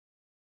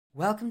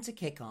Welcome to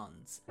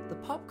Kick-Ons, the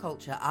pop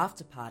culture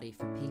after party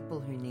for people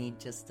who need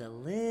just a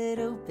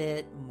little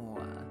bit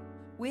more.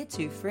 We're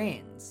two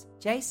friends,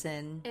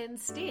 Jason and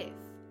Steph,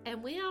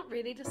 and we aren't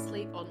ready to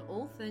sleep on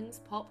all things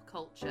pop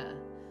culture.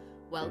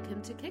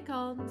 Welcome to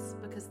Kick-Ons,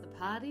 because the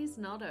party's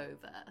not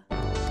over.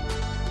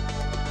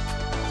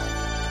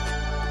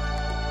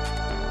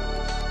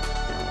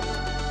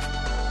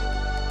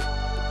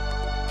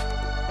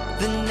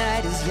 The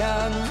night is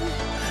young,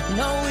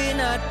 no we're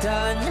not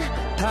done.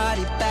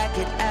 Party back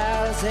at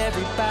ours,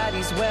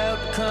 everybody's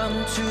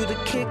welcome to the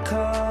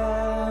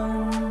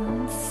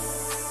Kick-Ons.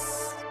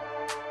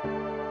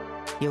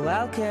 You're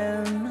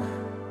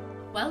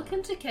welcome.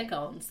 Welcome to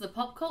Kick-Ons, the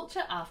pop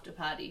culture after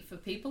party for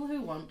people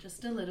who want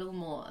just a little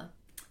more.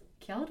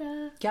 Kia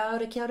ora. Kia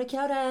ora, kia ora,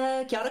 kia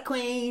ora. Kia ora,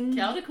 Queen.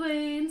 Kia ora,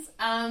 Queens.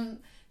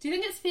 Do you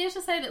think it's fair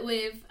to say that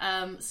we've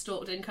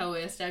stalked and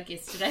coerced our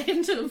guest today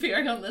into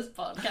appearing on this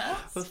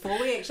podcast? Before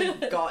we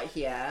actually got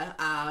here,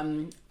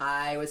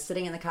 I was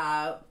sitting in the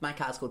car. My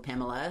car's called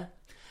Pamela.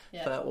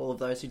 Yeah. For all of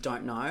those who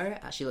don't know,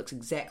 she looks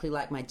exactly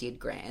like my dead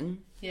gran.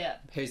 Yeah.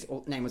 Whose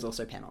name was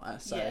also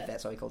Pamela, so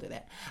that's why we called her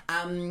that.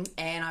 And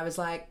I was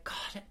like,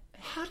 God,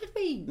 how did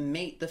we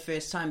meet the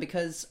first time?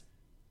 Because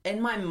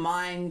in my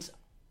mind,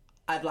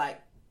 I've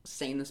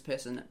seen this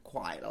person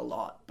quite a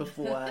lot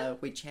before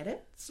we chatted,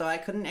 so I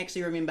couldn't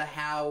actually remember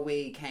how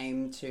we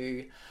came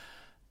to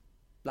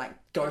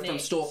go from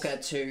stalker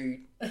to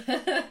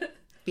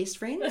best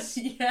friends.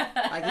 Yeah,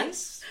 I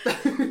guess.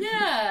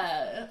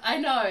 Yeah, I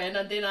know.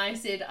 And then I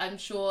said, I'm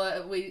sure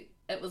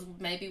it was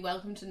maybe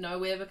Welcome to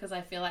Nowhere, because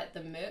I feel like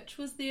the merch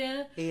was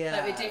there.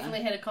 Yeah, we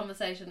definitely had a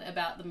conversation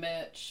about the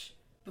merch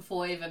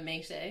before even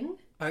meeting.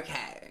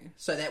 Okay,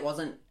 so that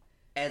wasn't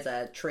as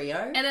a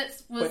trio, and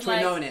it was which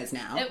we're known as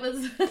now. It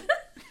was.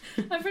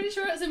 I'm pretty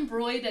sure it's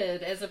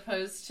embroidered as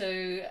opposed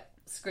to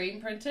screen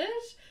printed.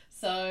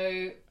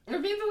 So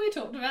remember we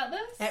talked about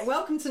this at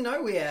Welcome to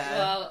Nowhere.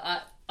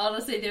 Well,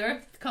 honestly, there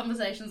are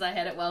conversations I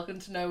had at Welcome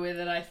to Nowhere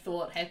that I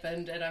thought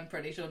happened, and I'm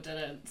pretty sure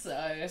didn't.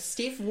 So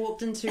Steph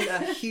walked into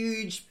a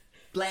huge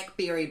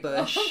blackberry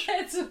bush. Oh,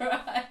 that's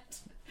right.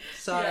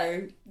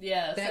 So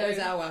yeah, that was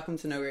our Welcome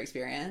to Nowhere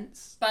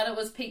experience. But it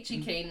was peachy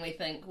keen, we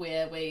think,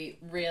 where we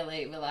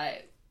really were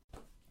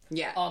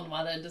on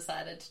one and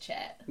decided to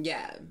chat.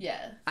 Yeah.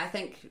 I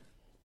think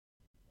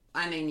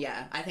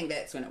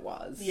that's when it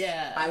was.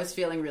 Yeah. I was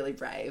feeling really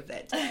brave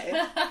that day.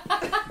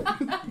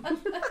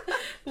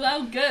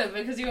 Well, good,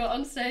 because you were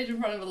on stage in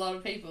front of a lot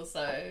of people,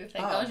 so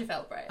thank God you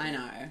felt brave. I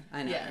know.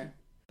 Yeah.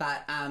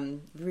 But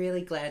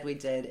really glad we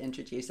did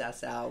introduce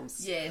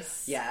ourselves.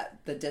 Yes. Yeah,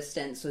 the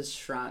distance was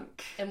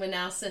shrunk. And we're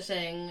now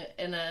sitting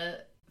in a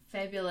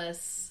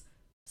fabulous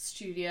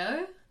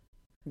studio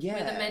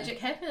where the magic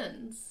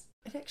happens.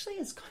 It actually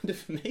is kind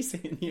of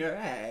amazing in here,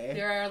 eh?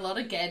 There are a lot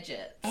of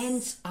gadgets.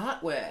 And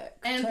artwork,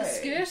 and too. The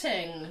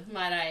skirting,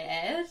 might I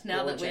add,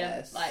 now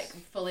Gorgeous. that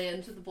we're fully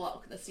into the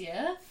block this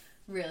year.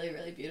 Really,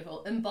 really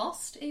beautiful.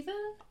 Embossed, even?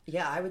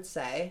 Yeah, I would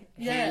say.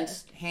 Yeah.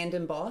 Hand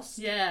embossed.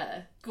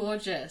 Yeah,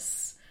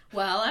 gorgeous.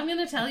 Well, I'm going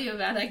to tell you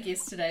about our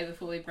guest today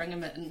before we bring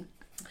him in.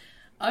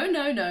 Oh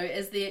No No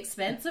is the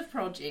expansive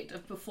project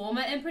of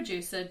performer and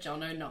producer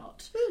John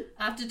O'Nott.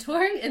 After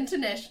touring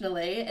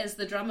internationally as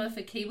the drummer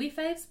for Kiwi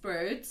Fave's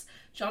Broods,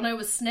 Jono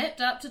was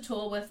snapped up to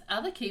tour with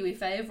other Kiwi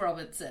Fave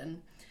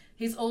Robertson.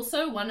 He's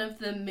also one of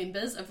the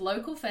members of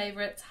local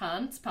favourites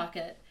Hans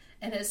Puckett,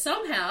 and has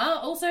somehow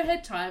also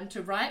had time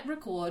to write,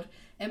 record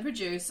and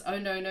produce Oh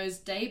No No's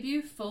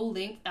debut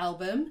full-length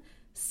album,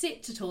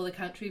 set to tour the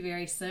country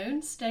very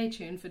soon. Stay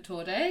tuned for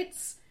tour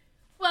dates.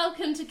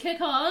 Welcome to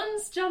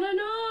Kick-Ons, John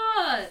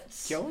O'Nott!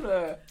 Kia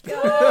ora!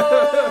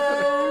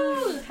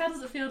 How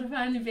does it feel to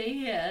finally be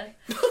here?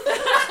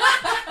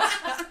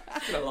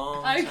 It's been a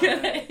long time.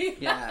 Okay.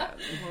 Yeah.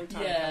 Long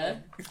time Yeah.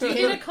 coming. Do you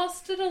get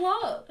accosted a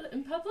lot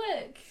in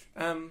public?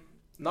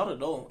 Not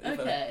at all,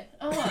 ever. Okay.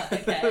 Oh,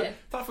 okay.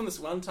 Apart from this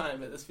one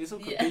time at this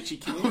festival called Yeah. Beachy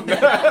King.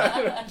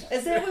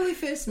 Is that where we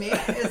first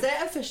met? Is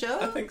that official?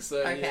 I think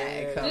so,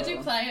 Okay, yeah. cool. Did you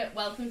play at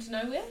Welcome to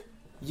Nowhere?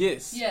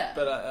 Yes. Yeah.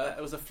 But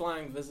it was a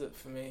flying visit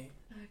for me.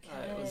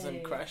 Okay. It was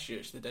in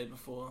Christchurch the day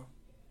before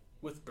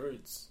with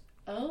Broods.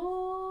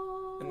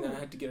 Oh. And then I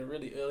had to get a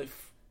really early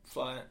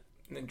flight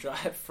and then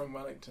drive from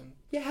Wellington.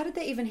 Yeah, how did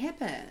that even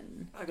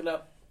happen? I got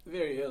up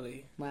very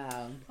early.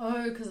 Wow.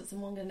 Oh, because it's in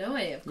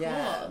Wanganui, of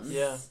Yeah. course.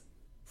 Yeah.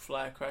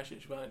 Fly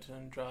Christchurch,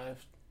 Wellington,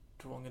 drive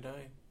to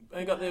Wanganui.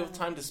 I got there with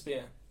time to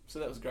spare, so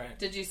that was great.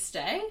 Did you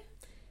stay?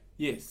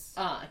 Yes.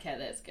 Oh, okay,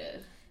 that's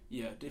good.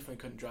 Yeah, definitely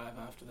couldn't drive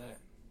after that.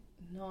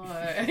 No,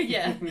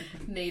 yeah,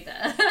 neither.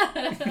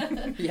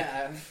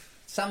 Yeah.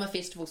 Summer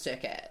festival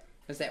circuit.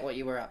 Is that what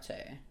you were up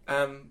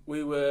to?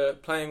 We were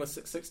playing with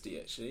 660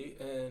 actually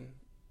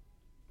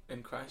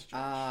in Christchurch.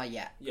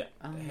 Yeah. Yeah,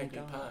 Oh at my Hagley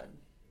God. Park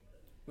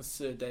with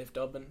Sir Dave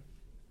Dobbin.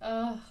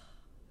 Oh,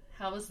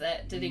 how was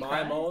that? Did he My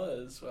cry?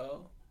 Moa as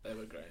well. They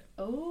were great.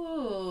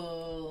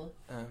 Oh,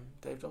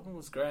 Dave Dobbin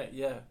was great.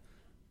 Yeah,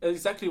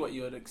 exactly what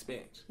you would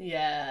expect.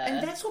 yeah.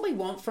 And that's what we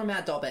want from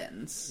our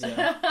Dobbins.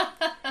 Yeah,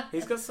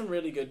 he's got some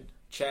really good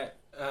chat.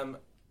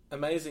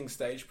 amazing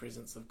stage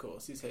presence, of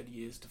course. He's had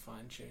years to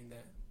fine-tune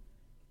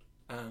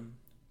that.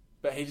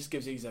 But he just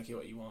gives you exactly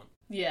what you want.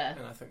 Yeah.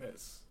 And I think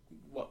that's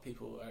what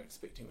people are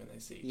expecting when they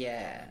see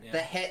Yeah. Cameron, The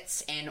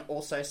hits and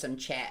also some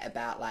chat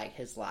about, like,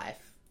 his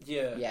life.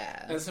 Yeah.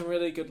 Yeah. And some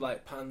really good,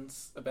 like,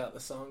 puns about the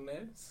song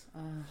names.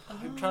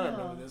 I'm trying to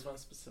remember, there's one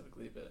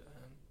specifically, but...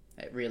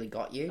 It really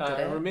got you, did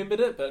I it? remembered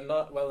it, but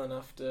not well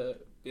enough to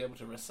be able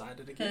to recite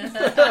it again.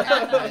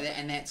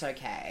 And that's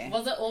okay.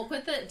 Was it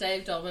awkward that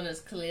Dave Dobbin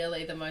is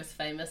clearly the most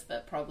famous,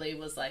 but probably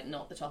was like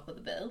not the top of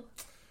the bill?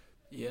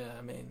 Yeah,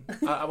 I mean,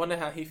 I wonder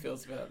how he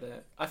feels about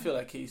that. I feel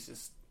like he's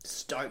just...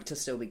 Stoked to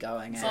still be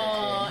going. Eh?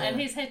 Oh, and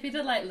he's happy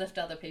to like lift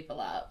other people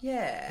up.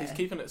 Yeah. He's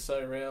keeping it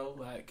so real.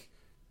 Like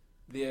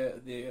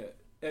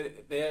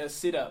their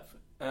setup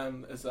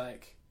is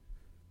like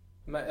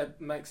it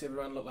makes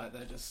everyone look like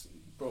they just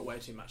brought way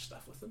too much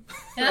stuff with them.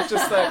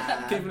 Just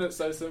like keeping it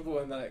so simple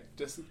and like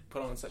just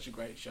put on such a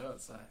great show.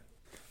 It's like,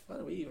 why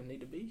do we even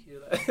need to be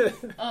here?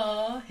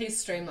 Oh, he's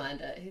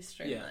streamlined it.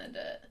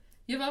 It.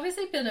 You've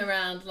obviously been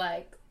around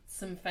like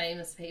some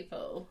famous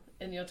people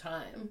in your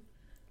time.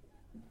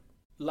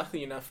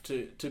 Lucky enough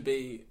to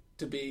be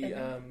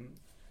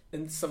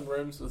in some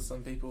rooms with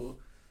some people,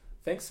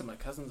 thanks to my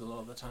cousins a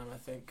lot of the time. I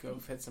think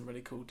I've had some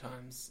really cool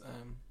times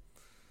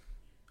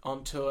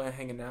on tour,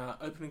 hanging out,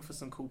 opening for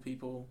some cool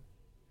people.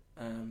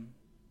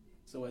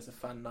 It's always a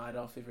fun night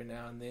off every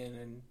now and then,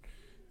 and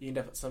you end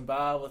up at some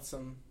bar with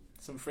some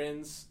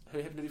friends who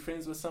happen to be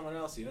friends with someone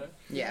else, you know?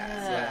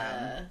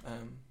 Yeah. So,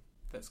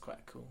 that's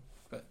quite cool.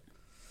 But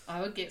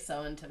I would get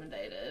so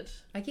intimidated.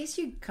 I guess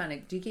you kind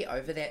of... Do you get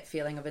over that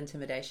feeling of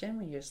intimidation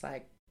when you're just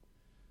like,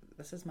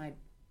 this is my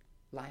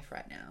life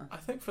right now? I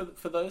think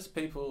for those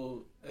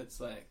people, it's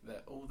like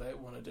that all they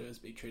want to do is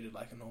be treated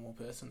like a normal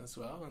person as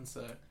well, and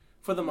so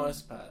for the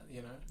most part,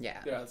 you know,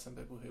 there are some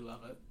people who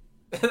love it.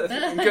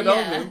 Good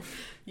on them.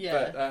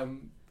 Yeah. But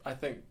I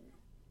think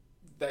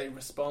they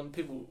respond,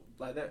 people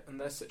like that in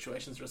those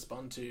situations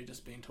respond to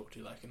just being talked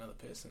to like another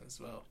person as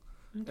well.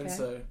 Okay. And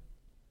so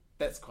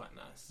that's quite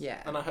nice.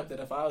 Yeah. And I hope that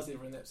if I was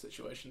ever in that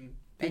situation,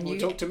 And people you-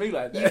 would talk to me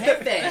like that. You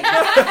have been. And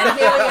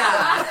here we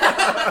are.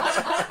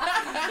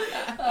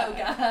 Oh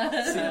god.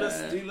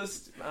 C-list,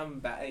 D-list, I'm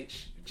about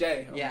H.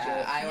 J. I'm Yeah, J.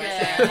 I always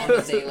Yeah. say I'm on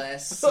the Z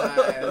list,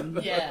 so...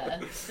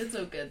 Yeah, it's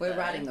all good. We're though.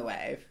 riding the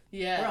wave.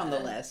 Yeah, We're on the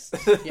list.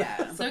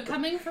 Yeah. So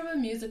coming from a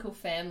musical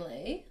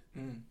family,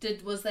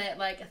 Mm. was that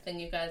like a thing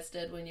you guys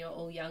did when you were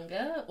all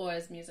younger, or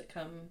has music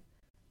come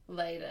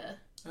later?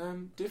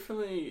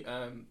 Definitely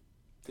a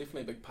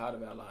big part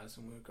of our lives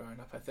when we were growing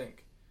up. I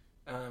think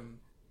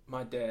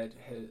my dad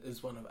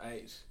is one of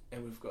 8,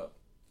 and we've got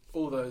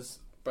all those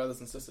brothers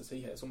and sisters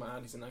he has. All my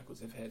aunties and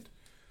uncles have had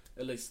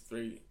at least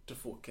 3 to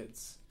 4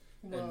 kids,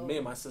 and me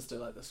and my sister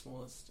like the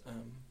smallest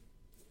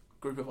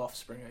group of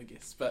offspring, I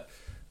guess. But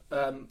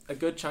a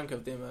good chunk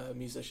of them are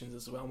musicians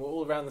as well. And we're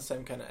all around the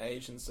same kind of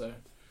age, and so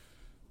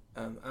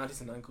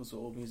aunties and uncles were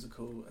all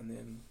musical, and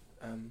then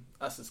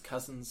us as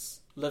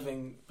cousins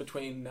living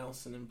between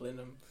Nelson and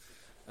Blenheim,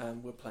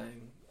 we're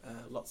playing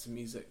lots of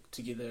music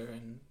together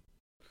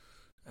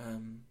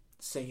and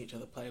seeing each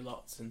other play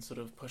lots and sort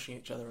of pushing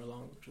each other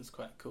along, which was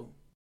quite cool.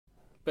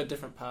 But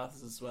different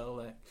paths as well.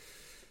 Like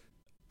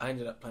I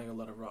ended up playing a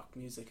lot of rock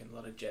music and a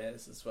lot of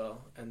jazz as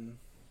well, and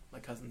my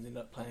cousins ended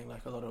up playing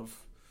like a lot of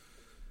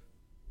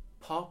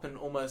pop and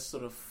almost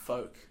sort of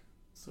folk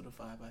sort of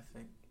vibe, I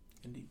think,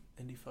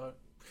 indie folk.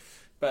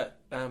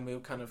 But we all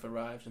kind of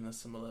arrived in a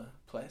similar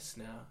place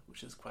now,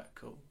 which is quite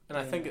cool. And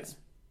I think it's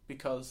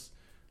because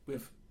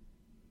we've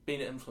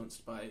been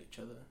influenced by each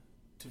other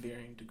to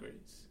varying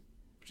degrees,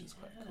 which is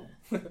quite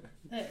cool.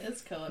 That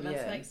is cool. It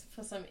must make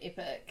for some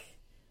epic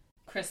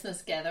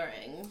Christmas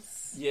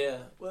gatherings. Yeah,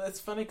 well, it's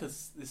funny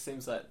because there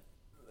seems like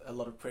a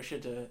lot of pressure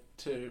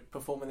to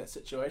perform in that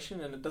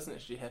situation, and it doesn't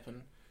actually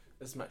happen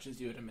as much as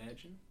you would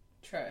imagine.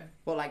 True.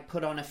 Or like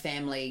put on a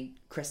family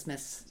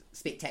Christmas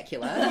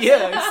spectacular.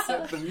 Yeah,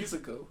 it's the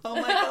musical. Oh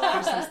my god.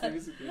 Christmas the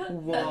musical.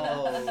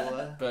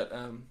 Whoa. But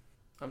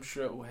I'm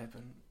sure it will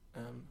happen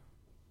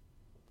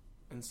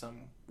in some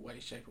way,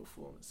 shape or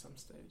form at some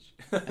stage.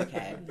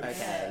 Okay,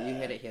 you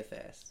heard it here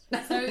first.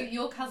 So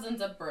your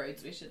cousins are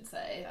broods, we should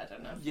say. I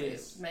don't know if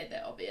Yes. we made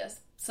that obvious.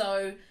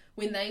 So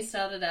when they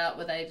started out,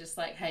 were they just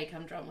like, hey,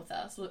 come drum with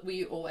us? Were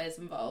you always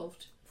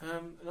involved?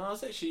 No, I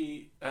was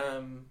actually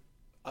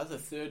I was the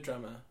third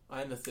drummer.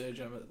 I am the third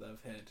drummer that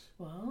they've had.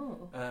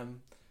 Wow.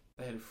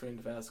 They had a friend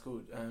of ours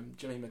called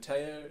Jimmy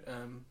Mateo,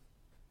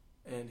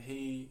 and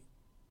he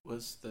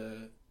was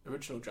the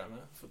original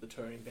drummer for the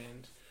touring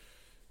band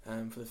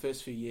for the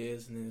first few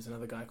years, and then there's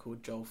another guy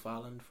called Joel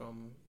Farland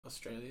from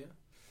Australia.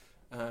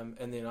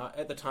 And then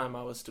at the time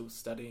I was still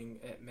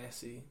studying at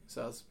Massey,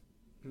 so I was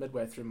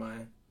midway through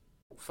my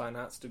fine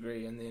arts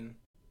degree, and then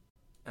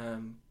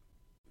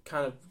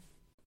kind of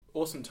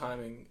awesome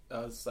timing, I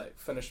was like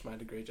finished my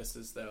degree just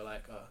as they were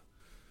like, oh,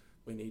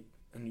 we need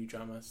a new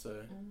drummer,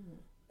 so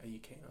are you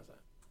keen? I was like,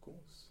 of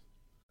course.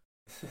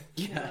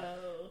 Yeah.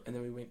 Whoa. And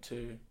then we went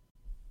to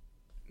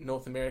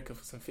North America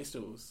for some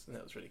festivals, and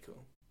that was really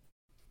cool.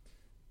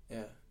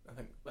 Yeah, I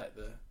think like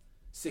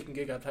second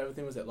gig I played with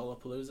them was at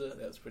Lollapalooza.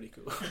 That was pretty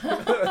cool.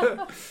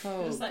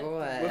 Oh, Just like,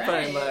 boy. We're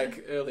playing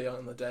like early on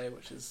in the day,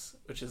 which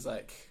is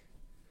like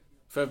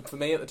for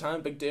me at the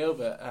time big deal.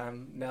 But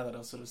now that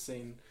I've sort of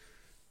seen,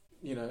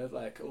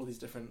 like all these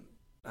different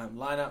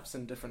lineups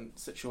and different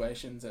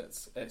situations,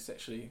 it's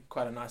actually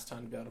quite a nice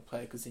time to be able to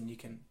play, because then you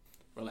can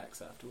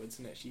relax afterwards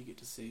and actually you get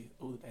to see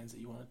all the bands that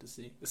you wanted to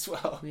see as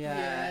well.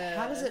 Yeah.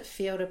 How does it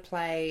feel to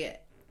play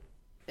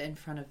in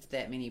front of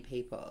that many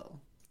people?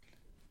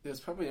 There's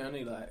probably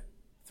only like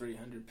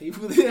 300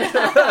 people there.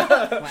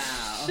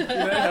 Wow. You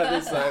know how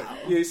there's like,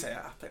 you say,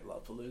 I played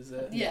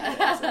Lollapalooza. Yeah.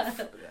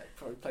 So I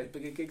probably played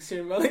bigger gigs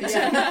here in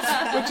Wellington,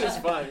 which is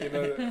fine,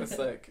 It's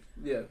like,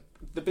 yeah,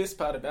 the best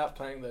part about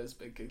playing those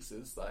big gigs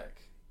is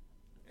like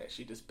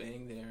actually just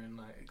being there and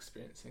like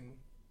experiencing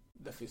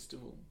the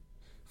festival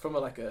from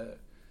a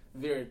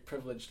very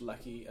privileged,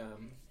 lucky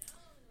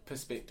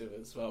perspective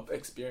as well.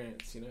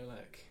 Experience,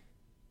 like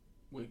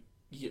you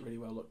get really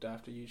well looked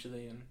after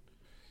usually, and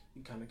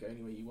you kind of go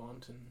anywhere you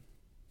want and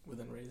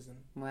within reason.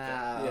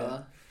 Wow. But, yeah.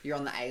 You're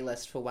on the A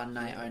list for one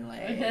night only.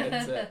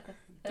 That's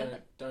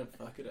it. Don't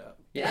fuck it up.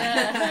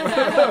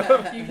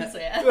 Yeah. You can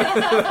swear.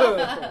 Oh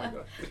my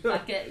god.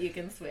 Fuck it, you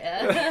can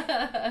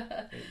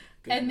swear.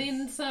 And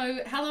then, so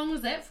how long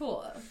was that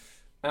for?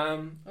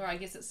 Or I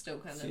guess it's still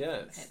kind of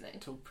it's happening.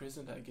 till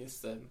present, I guess.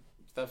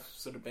 They've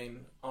sort of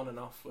been on and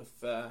off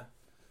with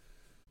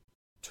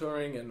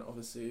touring, and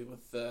obviously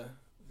with the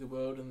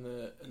world and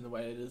the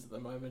way it is at the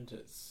moment,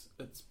 it's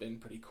been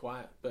pretty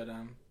quiet. But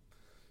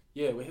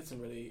we had some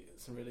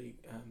really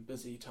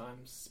busy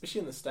times,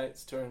 especially in the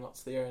States, touring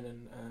lots there, and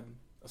in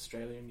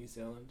Australia and New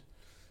Zealand.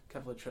 A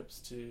couple of trips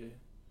to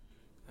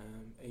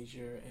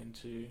Asia and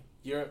to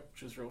Europe,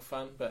 which was real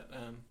fun. But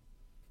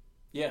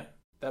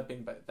they've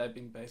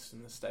been based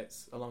in the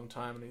States a long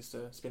time, and I used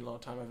to spend a lot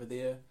of time over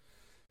there.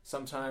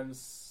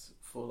 Sometimes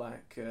for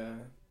like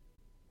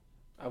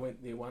I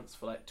went there once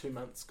for like 2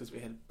 months because we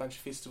had a bunch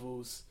of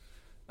festivals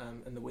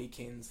in the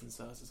weekends, and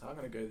so I was just like, I'm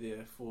going to go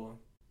there for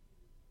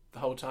the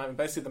whole time. And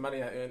basically the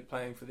money I earned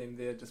playing for them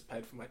there just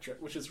paid for my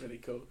trip, which is really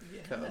cool.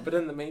 Yeah. Cool. But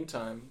in the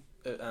meantime,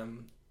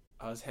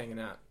 I was hanging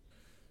out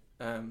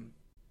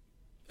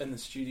in the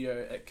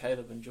studio at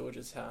Caleb and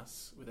George's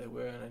house where they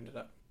were, and I ended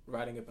up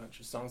writing a bunch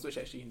of songs which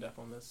actually ended up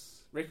on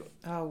this record.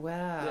 Oh,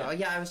 wow.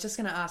 Yeah, I was just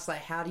going to ask,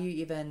 like, how do you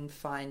even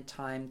find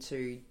time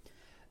to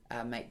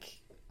make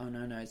Oh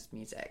No No's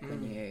music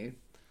when you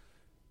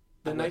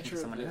the are nature working for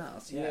of someone it,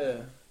 else?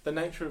 Yeah, the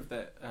nature of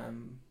that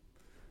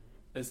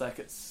is like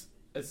it's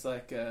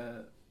like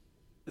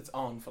it's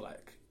on for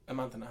like a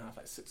month and a half,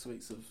 like 6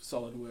 weeks of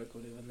solid work or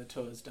whatever, and the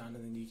tour's done,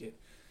 and then you get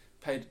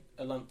paid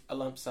a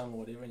lump sum or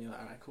whatever, and you're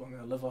like, alright, cool, I'm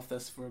going to live off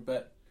this for a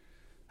bit.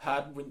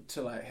 Hard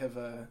to like have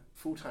a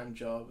full-time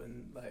job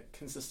and like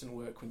consistent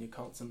work when you're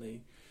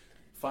constantly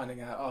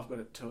finding out, I've got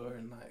a tour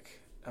in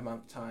like a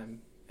month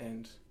time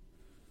and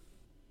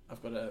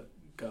I've got to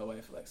go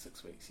away for like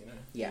 6 weeks,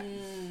 Yeah.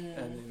 and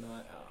then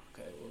like, oh,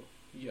 okay, well,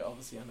 you're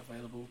obviously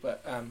unavailable.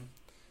 But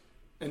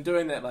in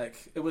doing that,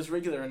 like, it was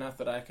regular enough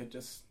that I could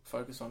just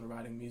focus on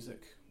writing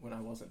music when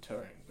I wasn't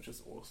touring, which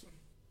is awesome.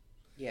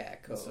 Yeah,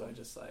 cool. And so I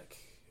just like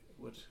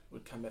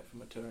would come back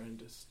from a tour and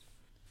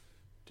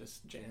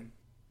just jam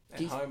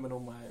at home, and all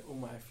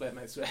my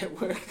flatmates were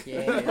at work.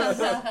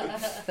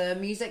 Yes. The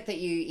music that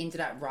you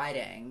ended up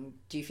writing,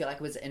 do you feel like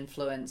it was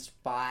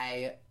influenced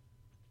by,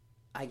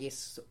 I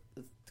guess,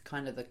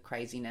 kind of the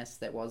craziness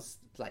that was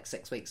like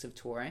 6 weeks of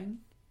touring?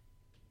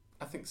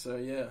 I think so,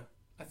 yeah.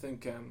 I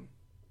think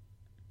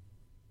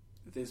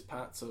there's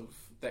parts of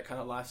that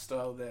kind of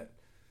lifestyle that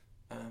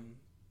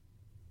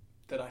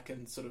I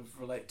can sort of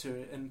relate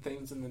to in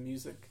themes in the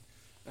music.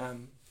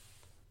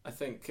 I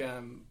think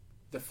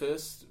the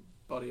first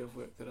body of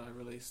work that I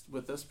released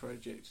with this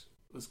project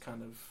was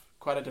kind of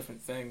quite a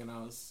different thing, and I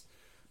was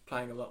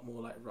playing a lot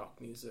more like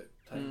rock music,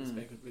 playing this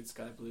band with Red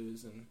Sky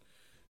Blues, and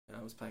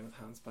I was playing with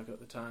Hans Bucker at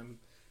the time.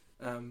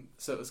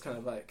 So it was kind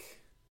of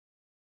like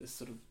this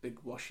sort of big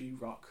washy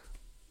rock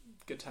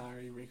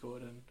guitar-y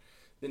record, and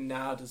then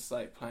now just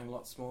like playing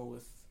lots more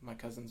with my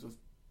cousins with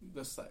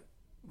this like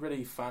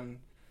really fun,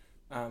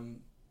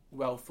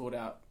 well thought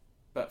out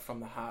but from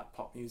the heart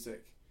pop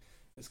music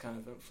has kind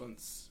of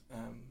influenced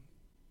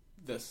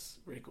this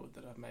record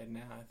that I've made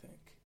now, I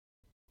think.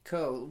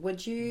 Cool.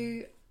 Would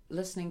you,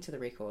 listening to the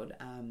record,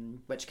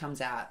 which comes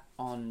out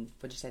on,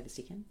 would you say the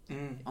 2nd?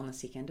 On the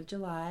 2nd of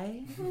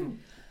July.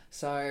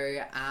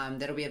 So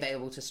that'll be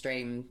available to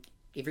stream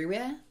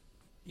everywhere?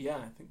 Yeah,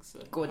 I think so.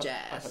 Gorgeous.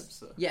 I hope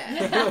so.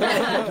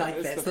 Yeah.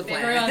 Like that's the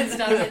plan. Everyone's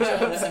done their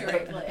jobs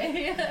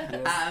correctly.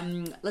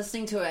 Yeah.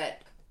 Listening to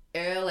it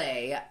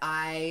early,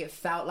 I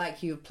felt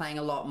like you were playing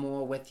a lot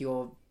more with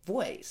your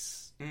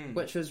voice,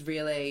 which was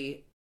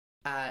really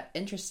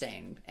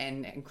interesting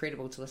and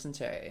incredible to listen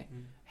to.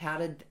 How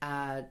did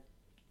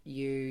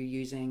you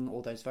using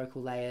all those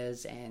vocal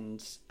layers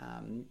and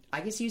I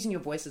guess using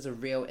your voice as a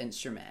real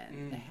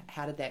instrument,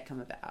 how did that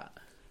come about?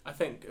 I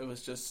think it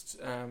was just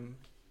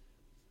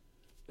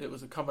it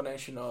was a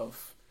combination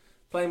of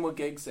playing more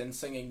gigs and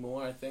singing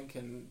more, I think,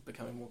 and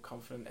becoming more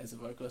confident as a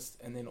vocalist,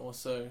 and then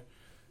also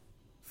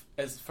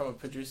as from a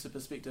producer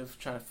perspective,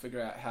 trying to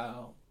figure out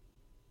how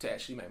to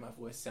actually make my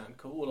voice sound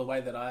cool, or the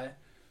way that I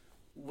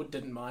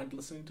didn't mind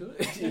listening to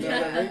it. You know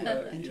what I mean?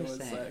 Like, you know,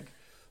 it's like,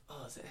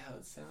 oh, is that how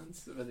it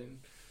sounds? But then,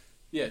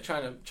 yeah,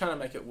 trying to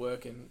make it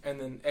work, and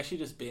then actually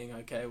just being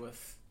okay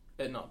with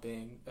it not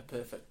being a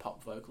perfect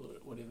pop vocal or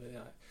whatever.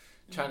 Like,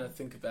 trying to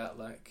think about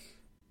like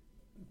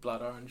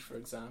Blood Orange, for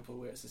example,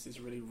 where it's just this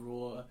really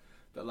raw,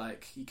 but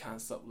like you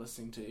can't stop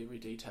listening to every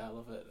detail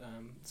of it,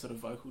 sort of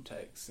vocal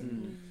takes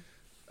and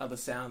other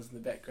sounds in the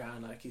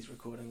background, like he's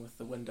recording with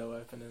the window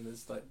open in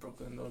his like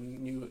Brooklyn or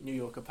New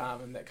York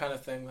apartment, that kind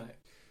of thing. Like,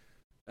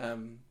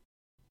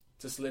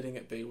 just letting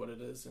it be what it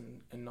is,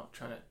 and not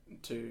trying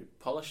to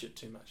polish it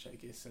too much, I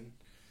guess. And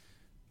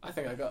I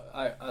think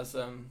I was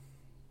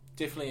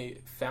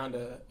definitely found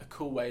a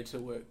cool way to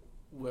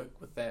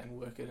work with that and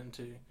work it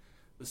into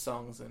the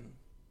songs, and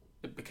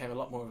it became a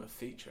lot more of a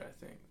feature, I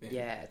think. Then.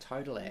 Yeah,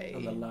 totally.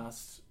 And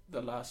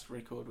the last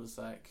record was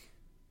like,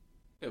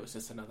 it was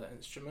just another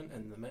instrument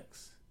in the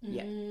mix.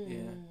 Yeah.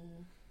 Yeah.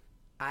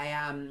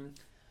 I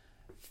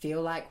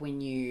feel like when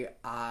you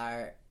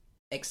are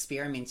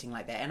experimenting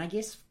like that, and I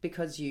guess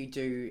because you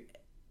do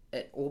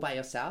it all by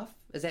yourself,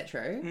 is that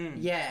true?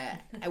 Yeah.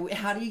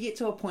 How do you get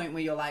to a point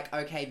where you're like,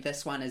 okay,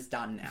 this one is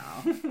done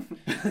now?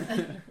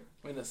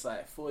 When it's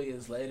like 4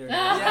 years later, and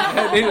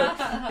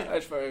I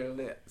should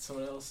probably let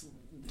someone else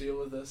deal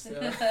with this.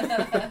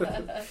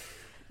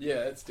 Yeah,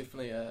 it's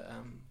definitely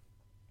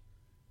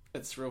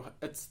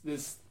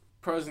there's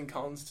pros and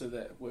cons to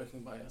that,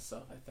 working by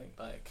yourself. I think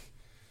like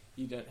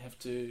you don't have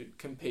to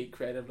compete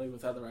creatively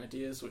with other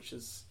ideas, which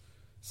is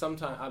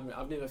sometimes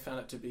I've never found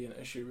it to be an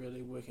issue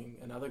really working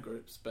in other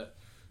groups, but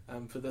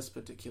for this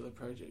particular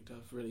project,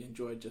 I've really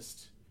enjoyed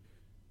just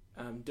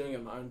doing it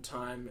in my own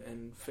time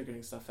and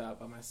figuring stuff out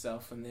by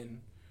myself, and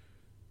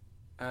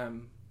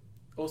then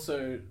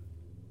also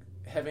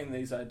having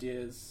these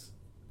ideas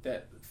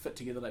that fit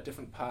together, like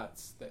different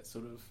parts that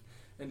sort of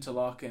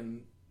interlock.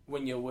 And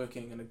when you're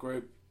working in a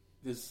group,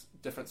 there's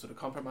different sort of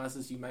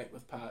compromises you make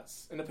with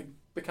parts, and it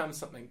becomes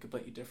something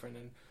completely different,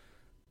 and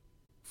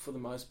for the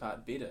most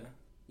part better,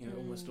 you know,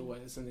 almost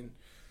always. And then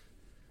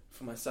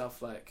for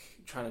myself, like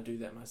trying to do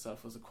that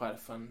myself was quite a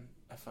fun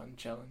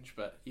challenge.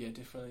 But yeah,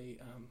 definitely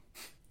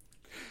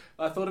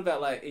I thought about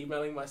like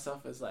emailing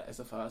myself as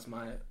if I was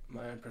my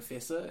own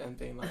professor and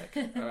being like,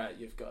 all right,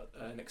 you've got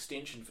an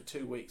extension for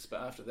 2 weeks,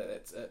 but after that,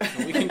 that's it.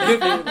 So we can give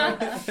you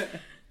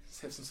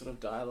just have some sort of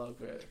dialogue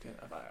where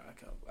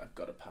I've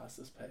got to pass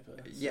this paper.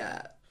 So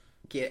Yeah,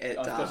 get it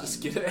I've done. got to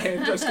just get it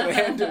and just got to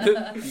hand it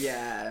in.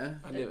 Yeah.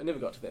 I never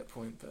got to that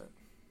point, but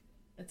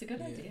It's a good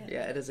idea.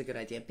 Yeah, it is a good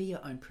idea. Be your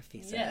own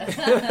professor.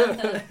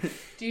 Yeah.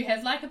 Do you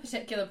have like a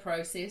particular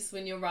process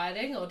when you're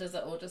writing, or does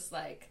it all just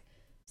like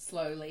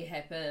slowly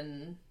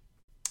happen?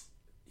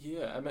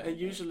 yeah, I mean,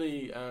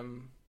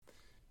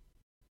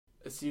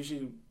 it's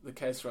usually the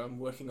case where I'm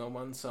working on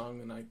one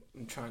song and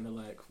I'm trying to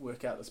like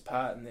work out this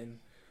part, and then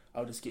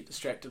I'll just get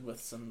distracted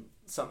with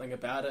something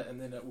about it,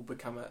 and then it will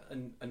become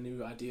a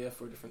new idea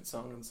for a different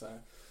song. And so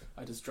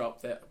I just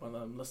drop that when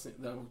I'm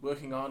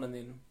working on, and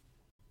then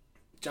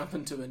jump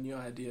into a new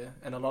idea.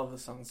 And a lot of the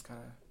songs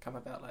kind of come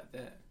about like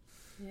that.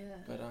 Yeah.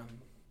 But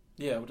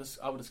yeah, I would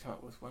just come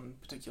up with one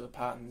particular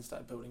part and then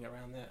start building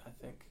around that. I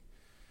think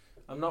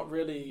I'm not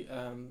really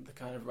the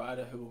kind of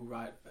writer who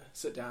will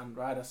sit down,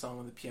 write a song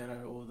on the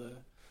piano or the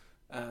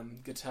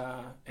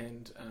guitar,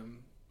 and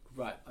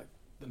write like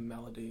the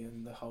melody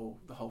and the whole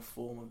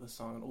form of the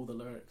song and all the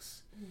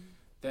lyrics.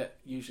 That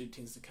usually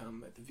tends to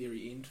come at the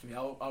very end for me.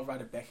 I'll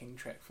write a backing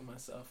track for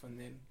myself, and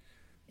then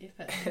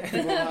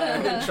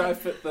and try to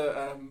fit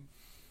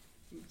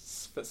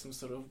some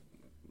sort of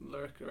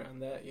lyric around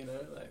that, you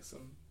know, like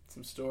some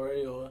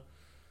story or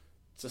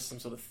just some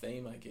sort of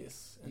theme, I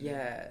guess. And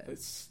Yeah.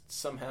 it's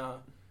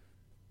somehow,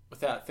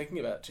 without thinking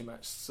about it too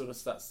much, sort of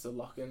starts to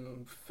lock in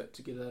and fit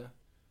together.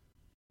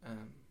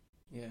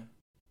 Yeah.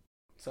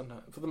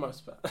 Sometimes, for the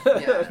most part.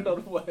 Yeah.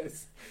 Not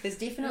always. There's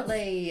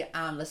definitely,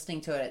 listening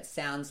to it, it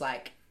sounds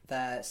like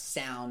the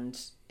sound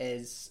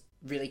is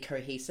really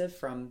cohesive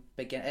from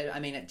begin. I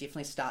mean, it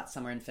definitely starts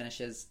somewhere and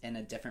finishes in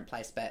a different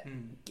place, but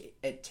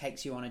it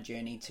takes you on a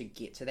journey to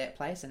get to that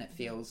place, and it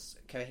feels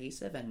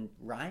cohesive and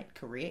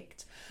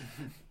correct.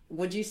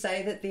 Would you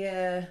say that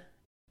there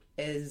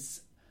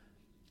is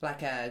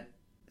like a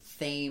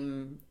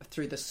theme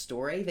through the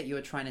story that you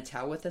were trying to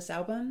tell with this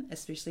album,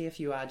 especially if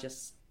you are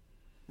just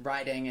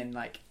writing and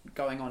like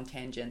going on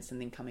tangents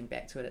and then coming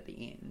back to it at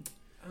the end?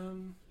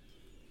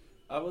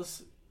 I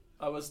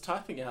was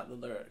typing out the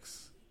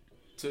lyrics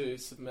to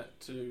submit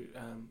to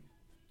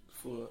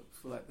for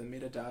like the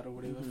metadata or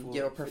whatever.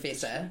 You're a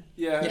professor.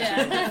 Yeah.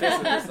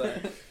 Professor,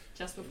 like,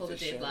 just before the I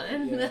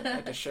deadline.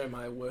 had to show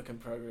my work in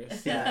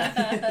progress.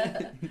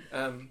 Yeah.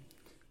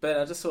 But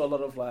I just saw a lot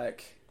of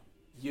like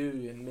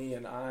you and me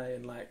and I,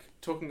 and like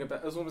talking about,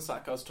 it was almost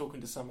like I was talking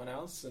to someone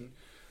else, and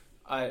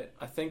I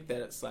think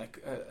that it's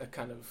like a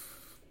kind of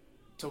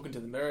talking to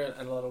the mirror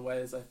in a lot of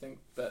ways, I think.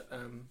 But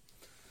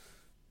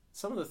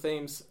some of the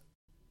themes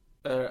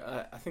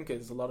I think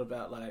is a lot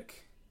about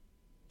like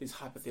these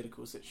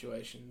hypothetical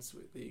situations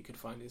that you could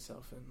find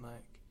yourself in,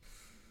 like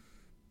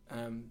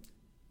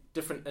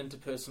different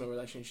interpersonal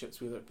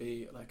relationships, whether it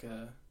be like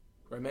a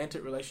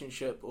romantic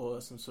relationship or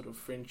some sort of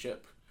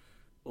friendship,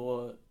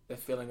 or the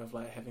feeling of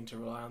like having to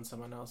rely on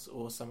someone else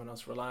or someone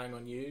else relying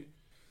on you.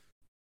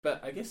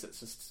 But I guess it's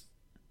just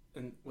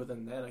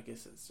within that, I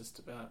guess it's just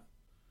about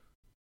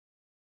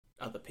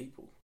other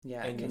people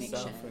and connection.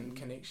 yourself and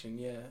connection.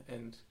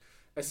 And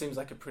it seems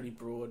like a pretty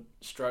broad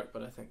stroke,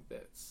 but I think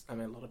a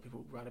lot of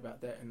people write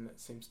about that and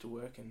it seems to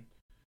work. And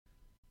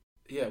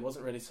it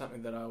wasn't really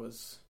something that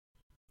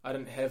I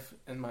didn't have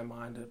in my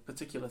mind a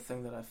particular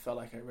thing that I felt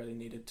like I really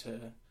needed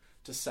to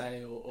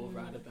say or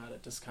write about.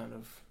 It just kind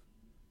of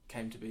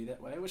came to be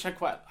that way, which I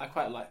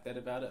quite like that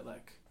about it.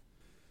 Like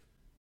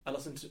I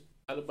listen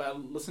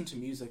to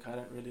music. I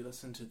don't really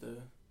listen to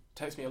it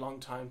takes me a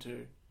long time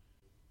to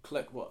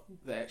click what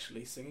they're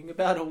actually singing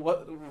about or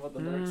what the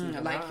lyrics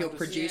even like are. your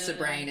producer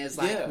brain is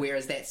like, where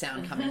is that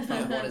sound coming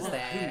from? What is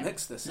that? Who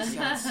mixed this? It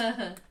sounds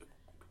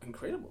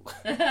incredible.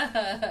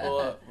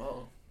 Or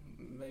well,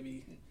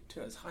 maybe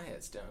turn those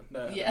hi-hats down.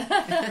 No.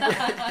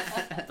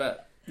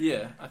 But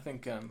yeah, I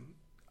think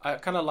I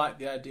kind of like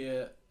the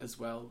idea as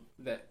well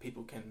that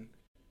people can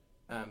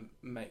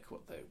make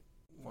what they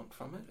want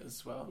from it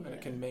as well, and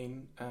it can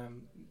mean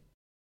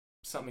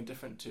something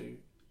different to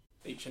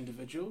each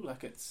individual.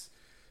 Like it's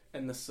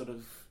in this sort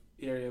of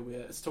area where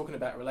it's talking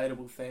about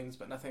relatable things,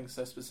 but nothing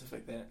so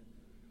specific that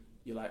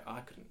you're like, I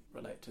couldn't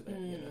relate to that,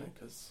 you know,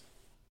 because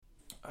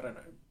I don't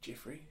know,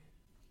 Jeffrey.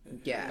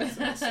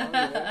 Yeah. Song, you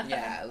know?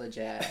 Yeah,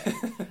 legit.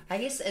 I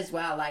guess as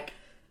well, like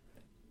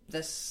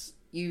this,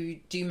 you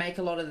do make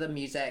a lot of the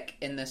music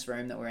in this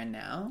room that we're in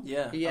now.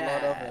 Yeah, yeah. a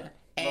lot of it.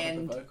 A lot And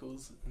of the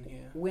vocals in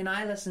here. when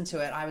I listened to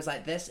it, I was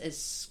like, this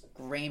is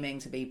screaming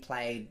to be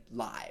played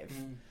live.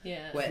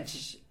 Yeah.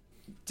 Which,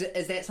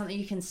 is that something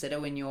you consider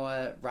when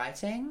you're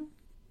writing?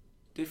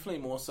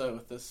 Definitely more so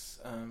with this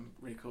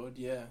record,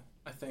 yeah.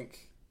 I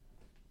think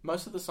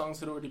most of the songs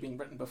had already been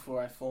written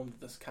before I formed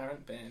this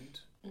current band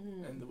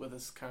and with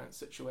this current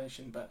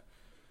situation, but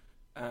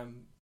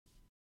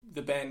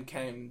the band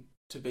came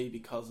to be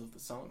because of the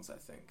songs, I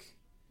think.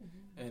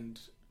 And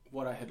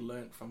what I had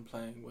learnt from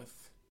playing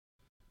with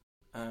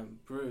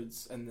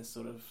Broods and this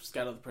sort of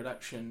scale of the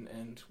production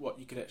and what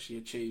you could actually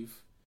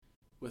achieve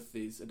with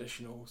these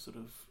additional sort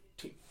of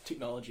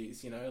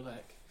technologies, you know,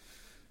 like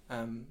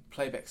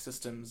playback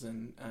systems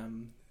and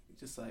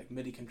just like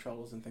MIDI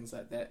controls and things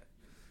like that.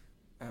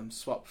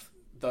 Swap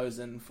those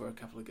in for a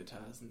couple of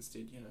guitars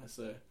instead, you know.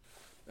 So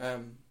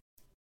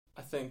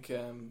I think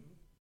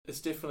it's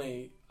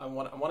definitely I'm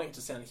wanting it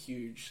to sound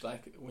huge.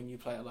 Like when you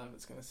play it live,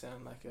 it's going to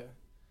sound like it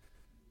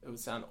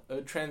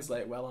would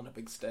translate well on a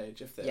big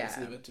stage if that was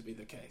ever to be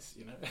the case,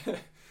 you know.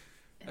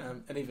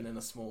 And even in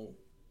a small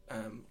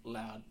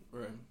loud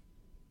room,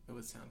 it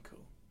would sound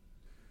cool.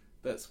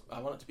 But I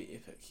want it to be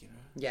epic, you know.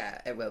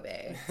 Yeah, it will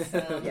be.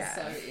 Sounds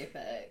so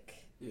epic.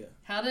 Yeah.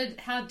 How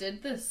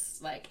did this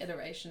like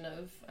iteration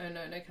of Oh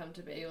No No come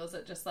to be? Was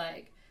it just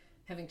like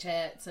having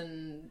chats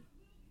and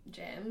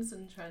jams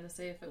and trying to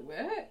see if it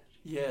worked?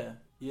 Yeah,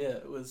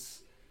 it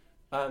was.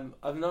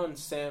 I've known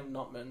Sam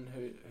Notman,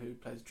 who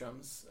plays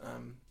drums,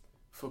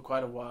 for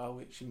quite a while.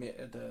 We actually met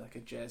at a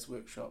jazz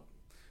workshop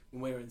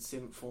when we were in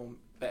 7th form.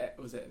 It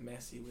was at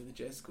Massey, where the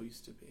jazz school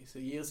used to be, so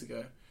years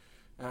ago.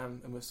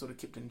 And we've sort of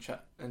kept in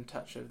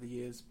touch over the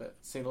years, but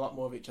seen a lot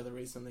more of each other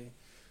recently.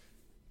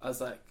 I was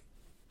like,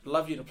 I'd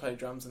love you to play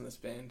drums in this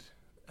band.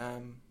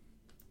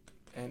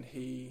 And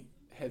he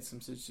had some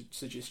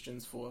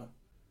suggestions for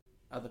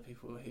other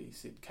people. He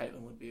said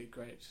Caitlin would be a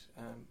great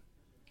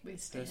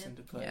person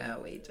to play. Yeah,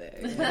 we do.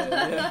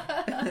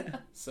 Yeah.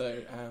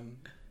 So,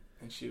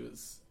 and she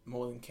was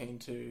more than keen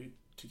to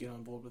get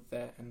on board with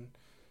that. And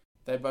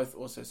they both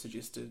also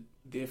suggested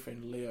their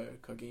friend Leo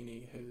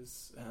Cogini,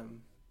 who's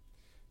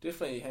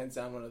definitely hands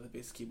down one of the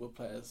best keyboard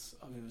players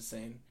I've ever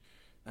seen,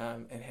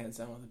 and hands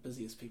down one of the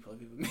busiest people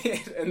I've ever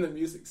met in the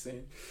music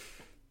scene.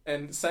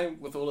 And same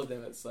with all of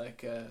them. It's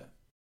like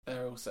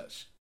they're all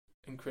such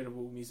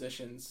incredible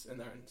musicians and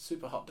they're in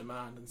super hot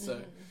demand, and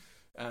so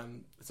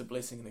it's a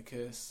blessing and a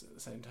curse at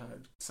the same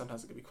time.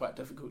 Sometimes it can be quite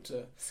difficult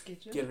to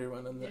get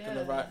everyone in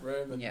the right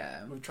room,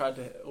 and we've tried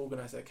to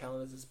organise our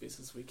calendars as best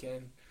as we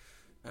can.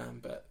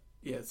 But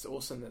yeah, it's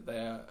awesome that they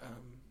are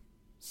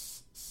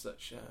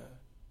such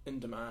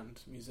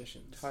in-demand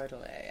musicians.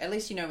 Totally. At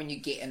least, you know, when you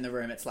get in the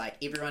room, it's like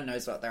everyone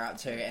knows what they're up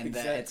to and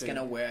that it's going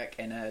to work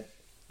in a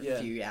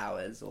few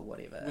hours or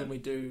whatever. When we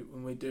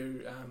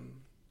do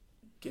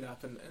get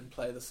up and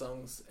play the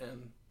songs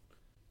and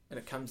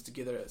it comes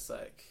together, it's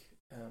like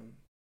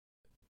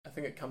I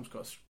think it comes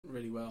across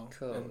really well.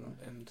 Cool.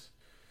 And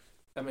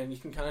I mean, you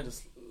can kind of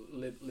just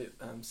let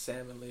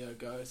Sam and Leo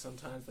go.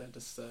 Sometimes they're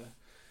just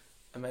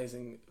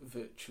amazing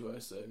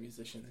virtuoso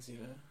musicians, you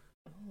know.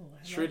 Oh,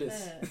 I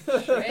Shredders.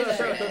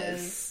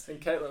 Shredders. And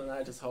Caitlin and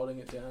I just holding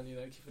it down, you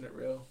know, keeping it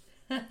real,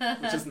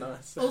 which is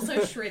nice.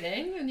 Also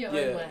shredding in your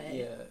own way.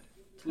 Yeah,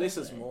 totally. Less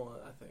is more,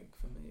 I think,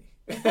 for me.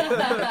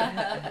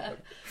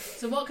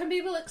 So what can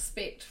people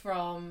expect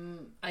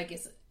from, I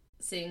guess,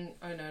 seeing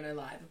Oh No No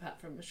live apart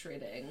from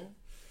shredding?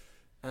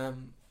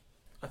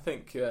 I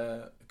think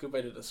a good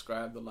way to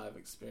describe the live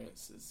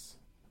experience is,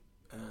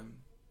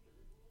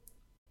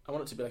 I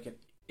want it to be like an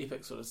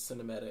epic sort of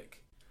cinematic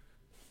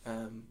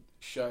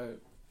show.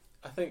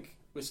 I think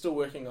we're still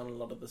working on a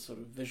lot of the sort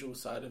of visual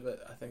side of it.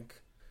 I think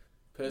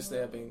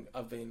personally,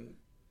 I've been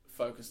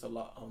focused a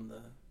lot on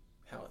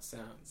how it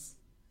sounds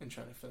and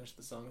trying to finish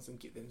the songs and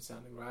get them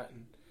sounding right,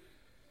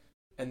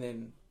 and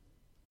then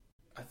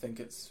I think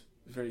it's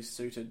very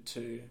suited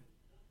to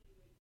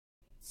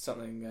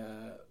something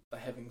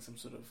having some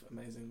sort of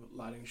amazing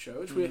lighting show,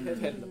 which we have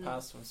had in the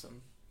past with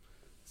some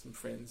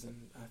friends,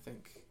 and I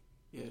think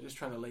just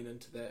trying to lean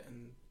into that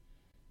and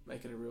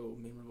make it a real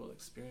memorable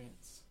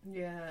experience.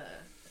 Yeah.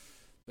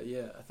 But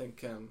I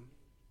think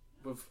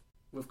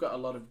we've got a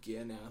lot of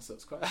gear now, so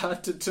it's quite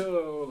hard to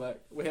tour.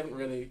 Like, we haven't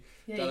really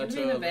done a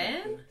tour. In a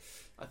van?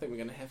 I think we're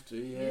going to have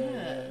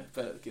to,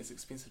 but it gets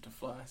expensive to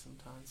fly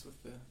sometimes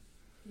with the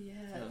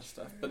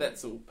stuff. True. But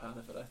that's all part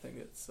of it. I think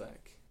it's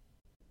like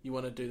you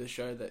want to do the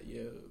show that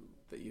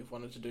you've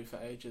wanted to do for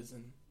ages,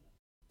 and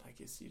I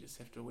guess you just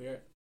have to wear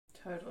it.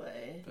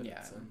 Totally. But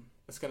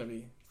it's gonna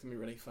be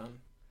really fun.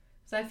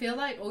 So I feel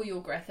like all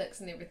your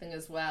graphics and everything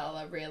as well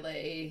are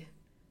really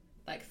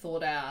like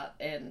thought out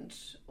and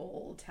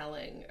all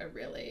telling a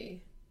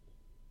really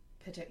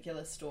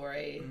particular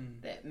story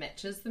that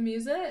matches the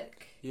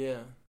music. Yeah,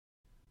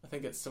 I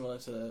think it's similar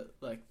to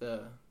like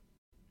the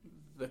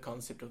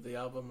concept of the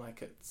album.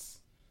 Like,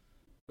 it's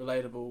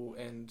relatable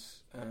and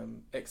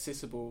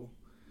accessible,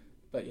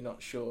 but you're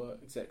not sure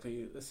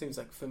exactly. It seems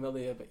like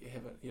familiar, but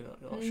you're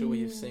not sure where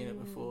you've seen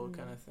it before,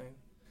 kind of thing.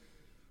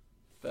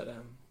 But I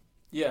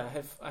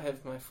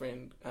have my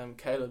friend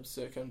Caleb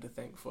Sercombe to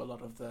thank for a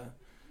lot of the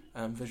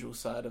visual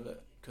side of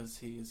it, because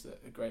he is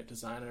a great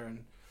designer,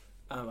 and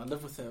I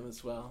live with him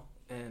as well,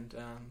 and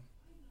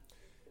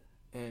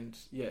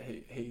he's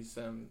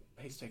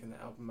taken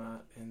the album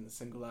art and the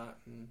single art,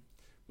 and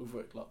we've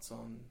worked lots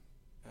on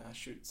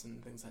shoots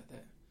and things like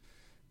that.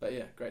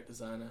 But great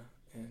designer,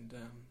 and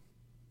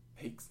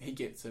he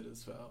gets it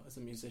as well as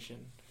a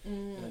musician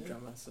and a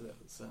drummer, so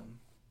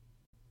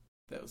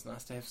that was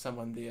nice to have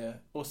someone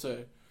there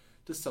also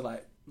just to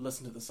like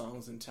listen to the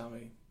songs and tell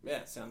me,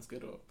 it sounds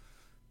good, or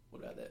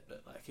what about that,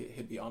 but like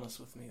he'd be honest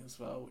with me as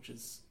well, which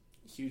is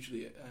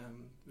hugely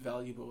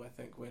valuable, I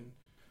think, when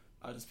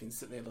I've just been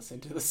sitting there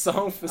listening to the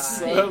song for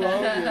so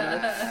long.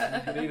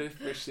 You need a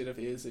fresh set of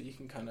ears that you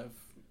can kind of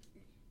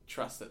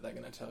trust that they're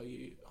going to tell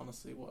you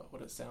honestly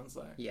what it sounds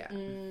like.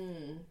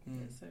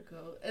 That's so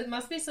cool. It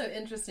must be so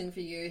interesting for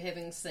you,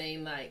 having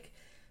seen like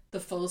the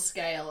full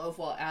scale of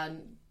what our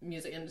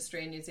music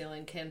industry in New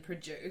Zealand can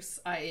produce,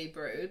 i.e.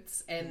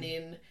 Broods, and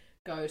then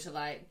go to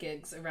like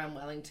gigs around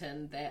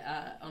Wellington that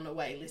are on a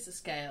way lesser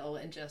scale,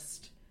 and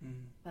just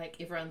like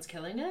everyone's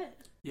killing it.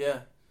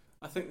 Yeah,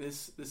 I think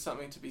there's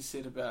something to be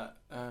said about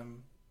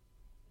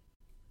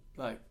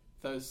like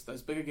those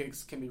bigger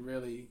gigs can be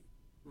really,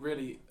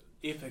 really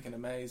epic and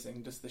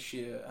amazing, just the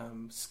sheer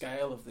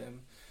scale of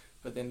them.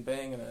 But then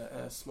being in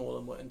a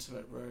smaller, more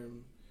intimate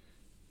room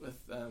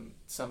with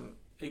some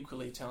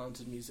equally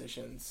talented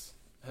musicians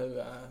who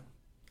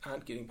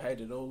aren't getting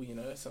paid at all,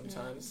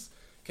 sometimes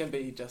can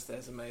be just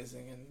as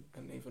amazing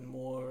and even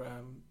more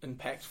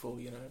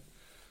impactful,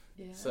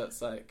 So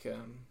it's like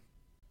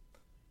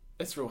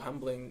it's real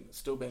humbling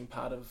still being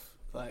part of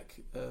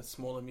like a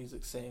smaller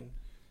music scene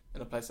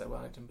in a place like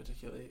Wellington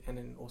particularly, and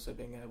then also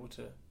being able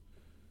to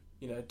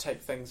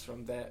take things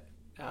from that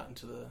out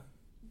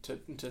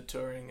into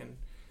touring and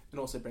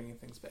also bringing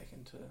things back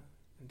into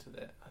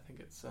that. I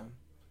think it's I'm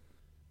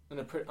in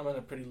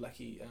a pretty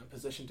lucky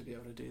position to be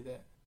able to do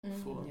that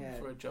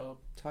for a job.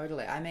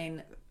 Totally. I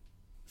mean,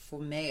 for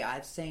me,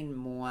 I've seen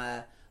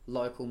more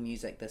local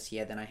music this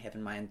year than I have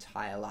in my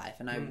entire life,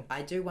 and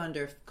I do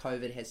wonder if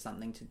COVID has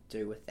something to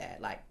do with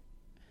that, like,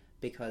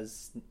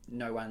 because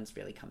no one's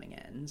really coming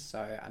in,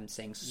 so I'm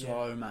seeing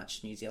so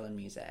much New Zealand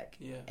music,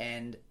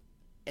 and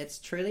it's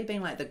truly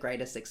been like the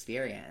greatest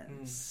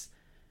experience.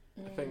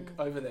 I think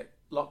over that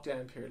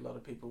lockdown period, a lot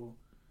of people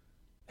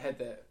had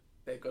that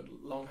good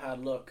long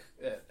hard look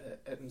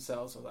at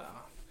themselves, or like,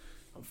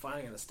 I'm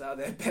finally going to start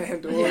that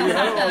band, or or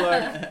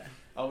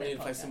like, we need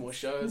to play some more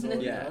shows, or I'm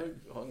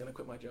going to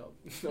quit my job,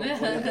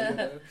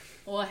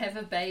 or have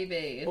a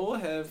baby, or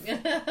have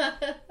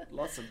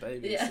lots of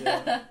babies.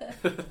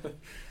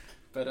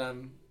 But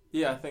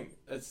I think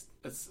it's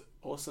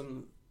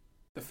awesome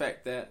the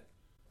fact that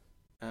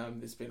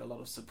there's been a lot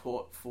of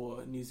support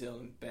for New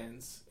Zealand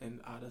bands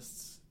and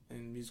artists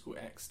and musical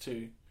acts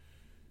to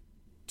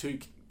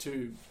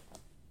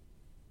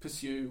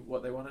pursue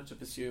what they wanted to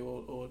pursue,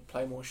 or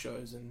play more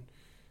shows and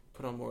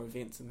put on more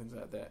events and things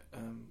like that.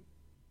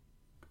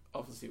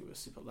 Obviously, we were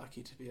super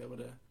lucky to be able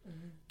to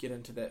get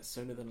into that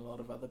sooner than a lot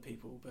of other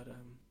people. But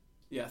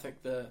I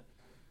think the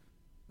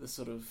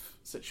sort of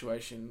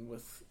situation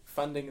with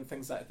funding and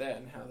things like that,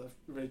 and how they've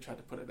really tried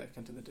to put it back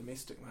into the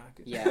domestic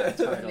market. Yeah,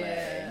 totally.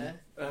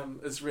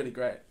 It's really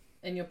great.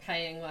 And you're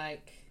paying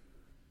like,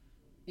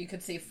 you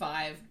could see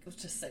 5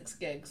 to 6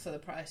 gigs for the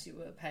price you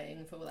were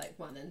paying for like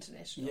one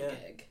international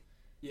gig.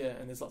 Yeah,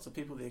 and there's lots of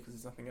people there because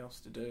there's nothing else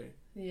to do.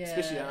 Yeah.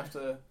 Especially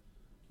after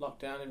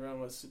lockdown, everyone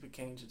was super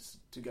keen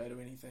to go to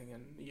anything,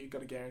 and you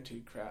got a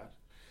guaranteed crowd.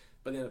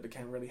 But then it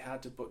became really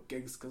hard to book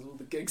gigs because all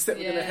the gigs that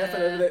were going to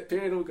happen over that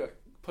period all got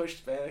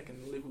pushed back,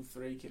 and level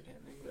 3 kept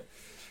happening. But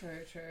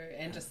True.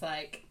 And just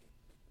like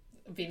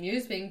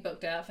venues being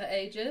booked out for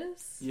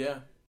ages. yeah,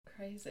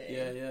 Crazy.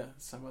 yeah.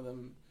 Some of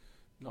them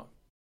not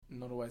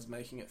always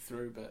making it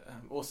through, but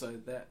also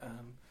that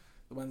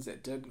the ones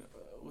that did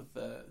with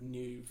the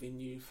new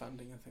venue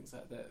funding and things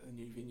like that, the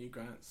new venue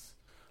grants,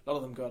 a lot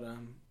of them got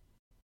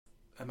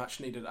a much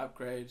needed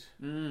upgrade,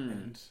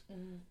 and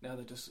now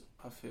they're just.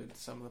 I've heard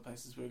some of the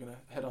places we're going to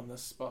hit on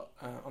this spot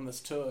on this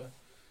tour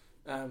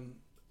are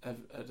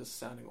just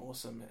sounding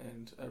awesome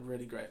and are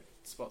really great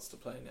spots to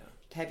play now.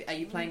 Are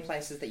you playing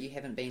places that you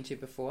haven't been to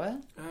before?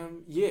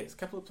 Yes, a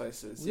couple of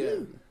places. Woo.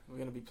 Yeah, we're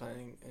going to be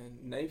playing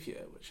in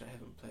Napier, which I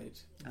haven't played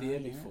there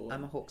before.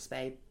 I'm a Hawke's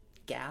Bay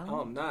gal.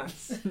 Oh,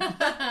 nice.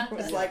 I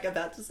was like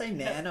about to say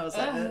man. I was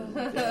like,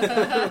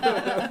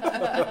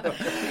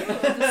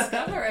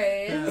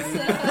 discoveries.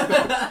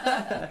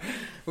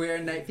 Where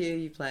in Napier are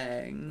you We're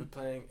playing?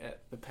 playing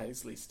at the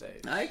Paisley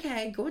stage.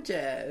 Okay,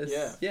 gorgeous.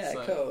 Yeah,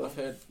 so cool. I've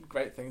heard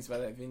great things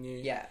about that venue.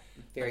 Yeah,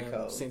 very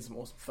cool. I've seen some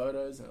awesome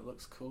photos and it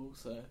looks cool.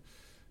 So,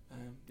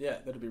 yeah,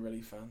 that'll be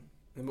really fun.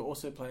 And we're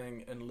also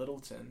playing in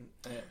Littleton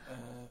at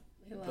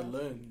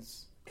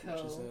Balloons,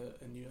 which is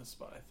a newer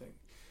spot, I think.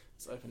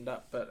 It's opened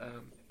up, but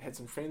had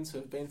some friends who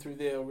have been through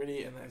there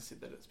already, and they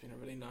said that it's been a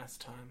really nice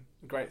time.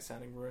 Great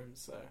sounding room,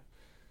 so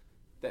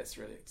that's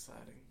really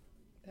exciting.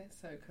 That's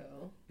so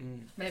cool.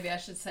 Maybe I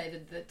should say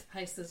the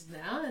places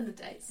now and the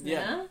dates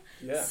Yeah. now.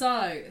 Yeah.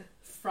 So,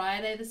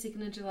 Friday the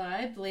 2nd of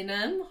July,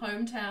 Blenheim,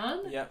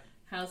 hometown. Yeah.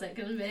 How's that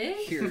going to be?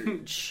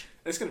 Huge.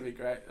 It's going to be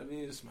great. I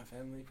mean, it's just my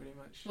family, pretty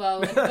much. Well,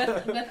 with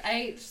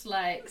 8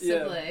 siblings.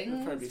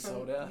 it'll probably be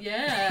sold out.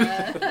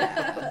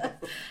 Yeah.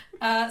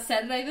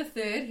 Saturday the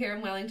 3rd here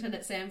in Wellington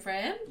at San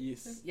Fran.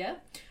 Yes. Yeah.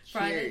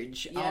 Friday,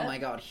 Huge. yeah. Oh my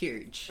god,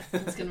 huge.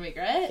 It's going to be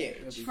great.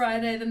 Huge.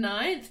 Friday the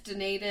 9th,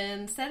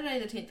 Dunedin. Saturday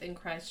the 10th in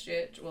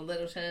Christchurch or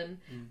Littleton.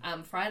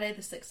 Friday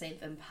the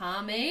 16th in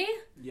Palmy.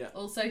 Yeah.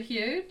 Also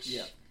huge.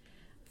 Yeah.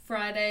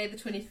 Friday the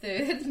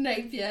 23rd,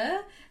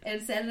 Napier.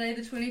 And Saturday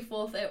the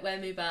 24th at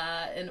Whammy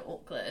Bar in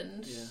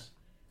Auckland. Yeah.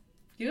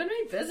 You're going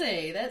to be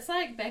busy. That's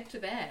like back to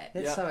back.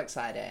 That's Yeah. so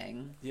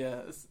exciting.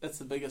 Yeah, it's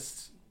the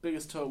biggest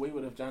tour we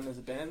would have done as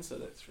a band, so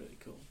that's really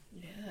cool.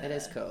 Yeah. It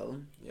is cool.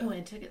 Yeah. Oh,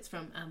 and tickets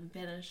from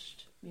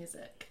Banished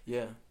Music.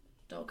 Yeah.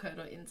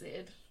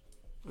 .co.nz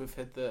We've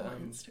had the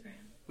on Instagram.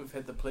 we've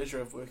had the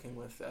pleasure of working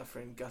with our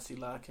friend Gussie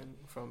Larkin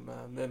from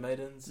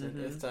Mermaidens and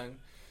Earth Tongue,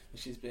 and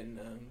she's been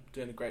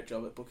doing a great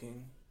job at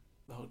booking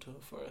the whole tour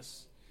for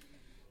us.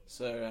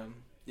 So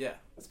yeah,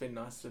 it's been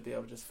nice to be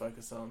able to just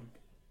focus on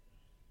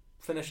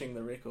finishing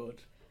the record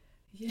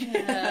and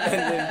Yeah.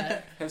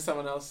 then have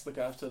someone else look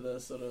after the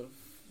sort of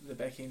the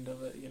back end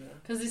of it, you know.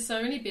 Because there's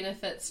so many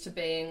benefits to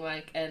being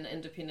like an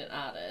independent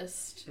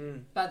artist,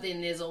 but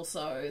then there's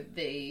also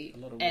the A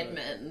lot of work.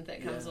 admin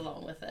that comes Yeah.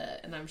 along with it,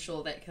 and I'm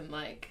sure that can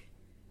like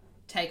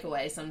take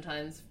away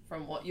sometimes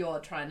from what you're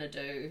trying to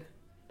do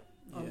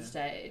on Yeah.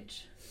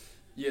 stage.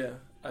 Yeah,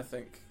 I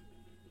think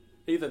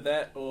either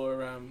that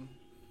or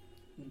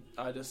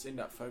I just end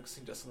up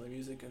focusing just on the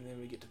music, and then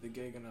we get to the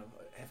gig and I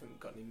haven't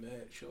got any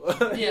merch, or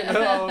Yeah. you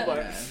know, I'm like,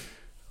 Yeah.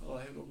 oh, I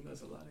haven't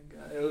organised a lighting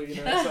guy, or you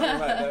know, something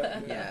like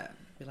that. Yeah.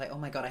 You're like, oh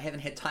my god, I haven't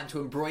had time to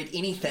embroider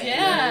anything. Yeah,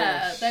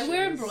 Yes, they were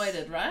yes.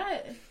 embroidered,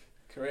 right?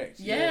 Correct.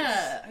 Yeah,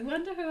 Yes. I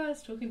wonder who I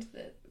was talking to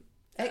that.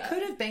 It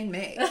could have been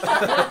me.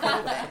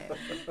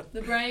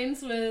 The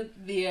brains were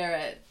there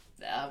at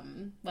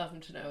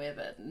Welcome to Nowhere,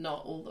 but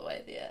not all the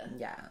way there.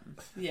 Yeah.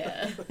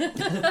 Yeah.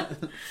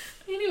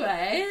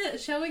 Anyway,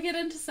 shall we get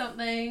into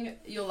something,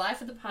 your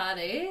life at the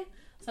party?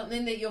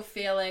 Something that you're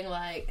feeling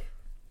like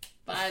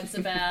vibes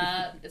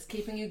about, it's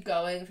keeping you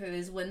going through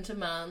these winter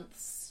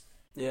months.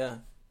 Yeah,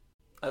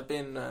 I've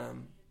been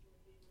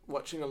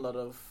watching a lot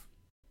of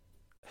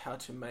how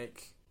to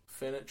make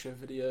furniture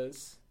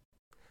videos.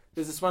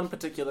 There's this one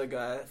particular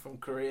guy from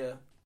Korea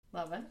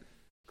Love it.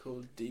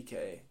 called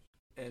DK,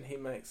 and he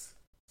makes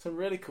some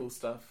really cool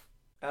stuff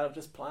out of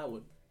just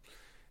plywood.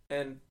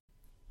 And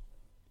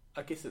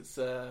I guess it's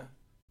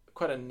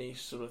quite a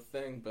niche sort of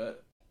thing,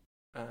 but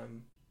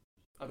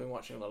I've been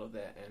watching a lot of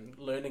that and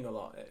learning a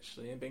lot,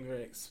 actually, and being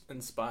very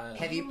inspired.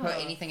 Have you put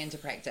anything into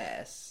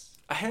practice?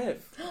 I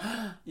have.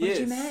 What Yes.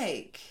 did you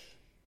make?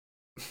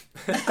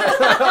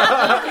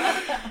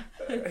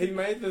 He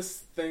made this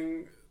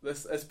thing.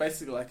 It's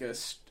basically like a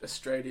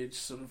straight edge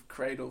sort of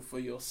cradle for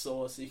your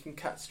saw, so you can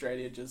cut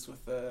straight edges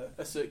with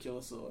a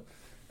circular saw.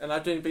 And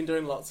I've been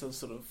doing lots of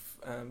sort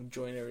of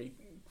joinery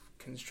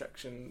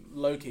construction,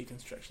 low key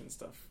construction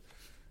stuff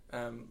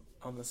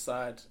on the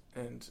side,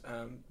 and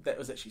that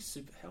was actually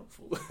super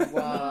helpful.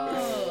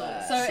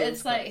 Whoa. So So it's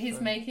it's like quite he's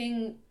fun.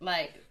 making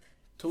like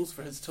Tools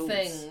for his tools.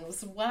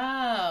 things.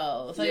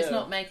 Wow. So he's Yeah.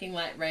 not making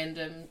like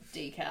random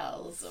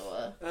decals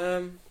or.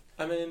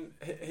 I mean,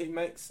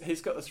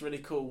 he's got this really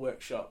cool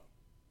workshop.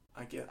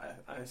 I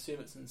assume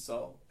it's in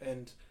Seoul,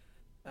 and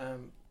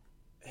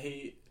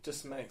he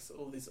just makes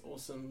all these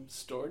awesome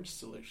storage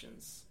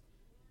solutions,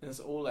 and it's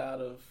all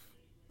out of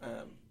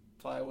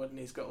plywood, and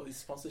he's got all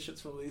these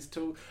sponsorships for all these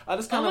tools. I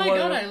just kind Oh of my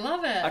god, I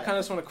love it. I kind of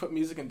just want to quit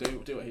music and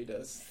do what he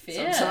does.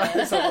 Fair.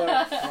 Sometimes I'm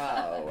like,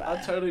 Wow.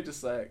 I totally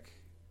just like,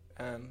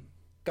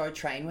 Go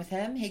train with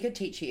him. He could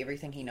teach you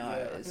everything he yeah, I'm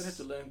knows. gonna have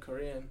to learn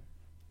Korean.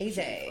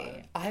 Easy. Should be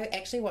fun. I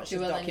actually watched a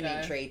Duolingo.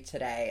 documentary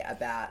today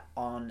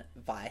on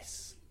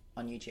Vice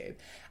on YouTube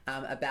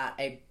about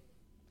a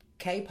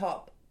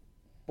K-pop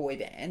boy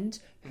band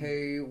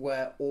who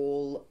were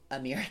all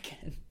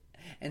American.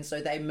 And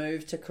so they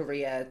moved to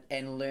Korea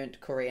and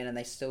learnt Korean, and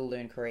they still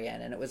learn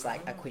Korean. And it was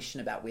like a question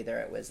about whether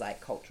it was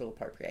like cultural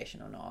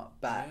appropriation or not.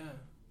 But Yeah.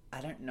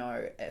 I don't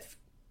know if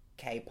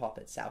K-pop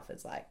itself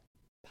is like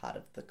part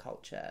of the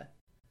culture.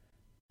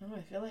 Oh,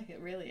 I feel like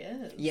it really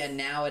is. Yeah,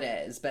 now it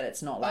is, but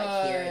it's not like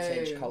Oh,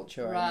 heritage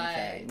culture or right.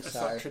 anything. It's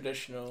So not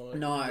traditional.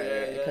 no,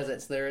 Yeah. because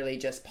it's literally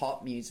just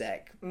pop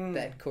music Mm.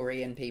 that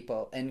Korean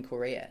people in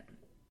Korean,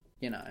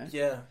 you know.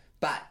 Yeah.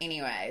 But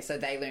anyway, so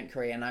they learned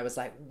Korean. I was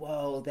like,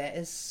 whoa, that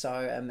is so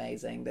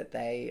amazing that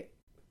they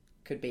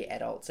could be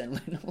adults and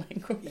learn a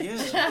language.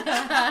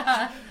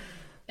 Yeah.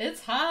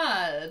 It's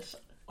hard.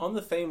 On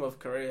the theme of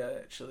Korea,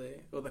 actually,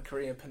 or the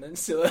Korean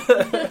Peninsula,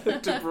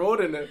 to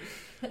broaden it,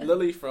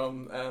 Lily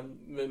from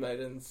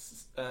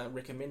Mermaidens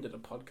recommended a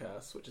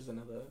podcast, which is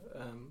another,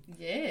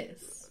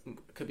 Yes.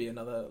 could be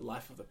another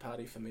life of the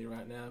party for me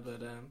right now,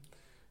 but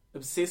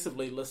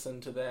obsessively listen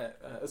to that.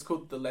 It's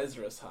called The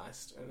Lazarus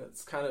Heist, and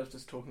it's kind of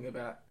just talking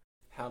about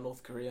how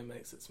North Korea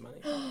makes its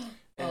money.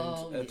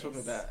 And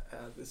talking yes.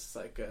 about this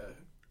like a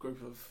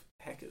group of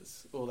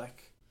hackers, or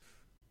like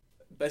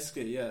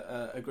basically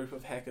a group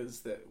of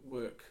hackers that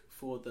work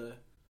for the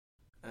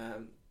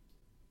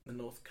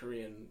North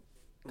Korean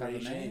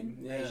regime,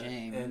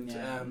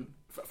 and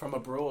from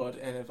abroad,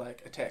 and have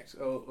like attacked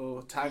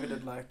or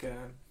targeted like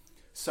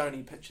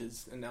Sony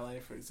Pictures in LA,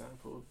 for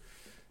example.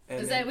 And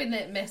Is that when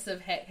that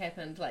massive hack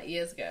happened, like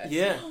years ago?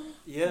 Yeah,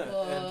 in like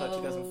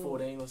Whoa.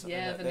 2014 or something.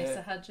 Yeah, like Vanessa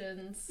that.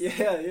 Hudgens.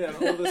 Yeah,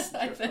 all this,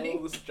 I think.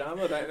 all this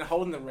drama, and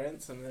holding them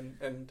ransom,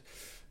 and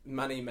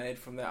money made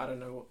from that. I don't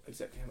know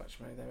exactly how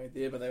much money they made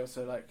there, but they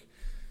also like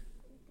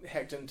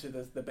hacked into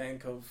the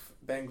Bank of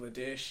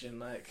Bangladesh and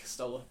like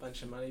stole a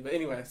bunch of money. But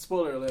anyway,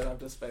 spoiler alert, I've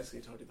just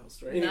basically told you the whole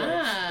story. Anyway,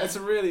 Nah. it's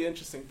a really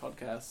interesting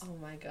podcast, Oh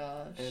my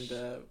gosh.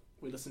 and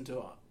we listened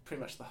to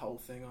pretty much the whole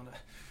thing on a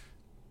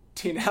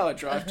 10-hour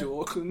drive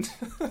to Auckland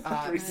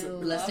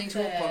recently. Listening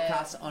to a that.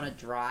 podcast on a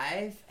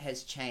drive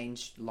has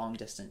changed long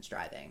distance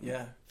driving.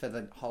 Yeah, For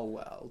the whole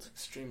world.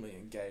 extremely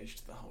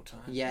engaged the whole time.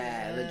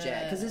 Yeah, Yeah.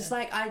 legit. Because it's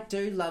like, I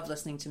do love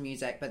listening to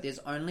music, but there's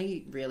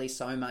only really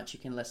so much you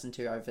can listen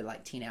to over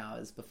like 10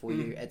 hours before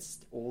it's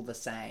all the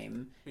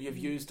same. You've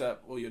used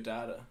up all your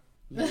data.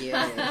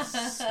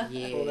 Yes,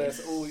 Or that's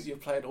yes. all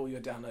you've played all your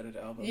downloaded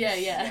albums.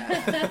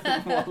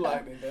 Yeah. More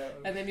likely that.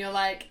 And then you're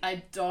like,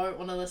 I don't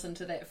want to listen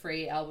to that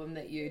free album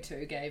that you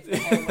two gave the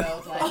whole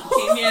world like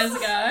 10 years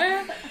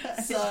ago.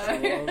 So,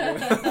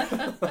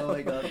 Oh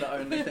my god, the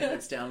only thing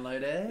that's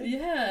downloaded.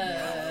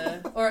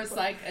 yeah. Or it's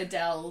like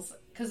Adele's,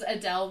 because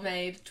Adele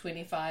made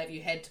 25,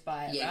 you had to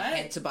buy it, Yeah, right?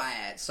 had to buy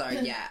it. So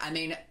yeah, I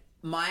mean,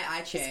 my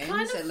iTunes,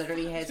 kind of it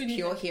literally has 20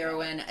 Pure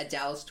Heroine,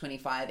 Adele's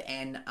 25,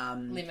 and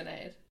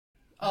Lemonade.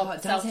 oh,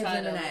 it does have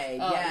self-titled. Lemonade.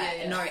 Oh,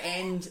 yeah, no,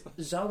 and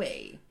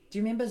Zoe. Do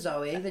you remember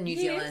Zoe, the New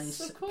Yes,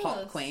 Zealand of course.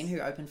 pop queen who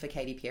opened for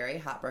Katy Perry,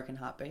 Heartbroken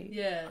Heartbeat?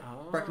 Yeah.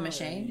 Broken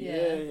Machine?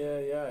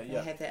 Yeah.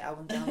 I have that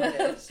album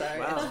downloaded, so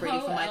Wow. it's ready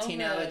for my Whole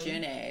 10-hour album.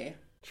 journey.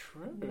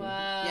 True.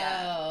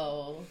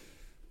 Wow.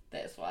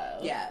 That's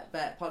wild. Yeah,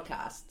 but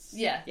podcasts.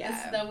 Yeah,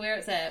 Yeah. it's where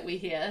it's at, we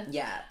hear.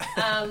 Yeah.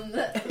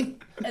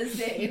 Is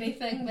there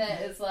anything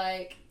that is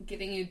like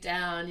getting you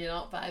down, you're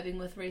not vibing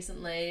with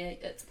recently,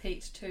 it's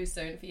peaked too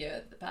soon for you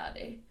at the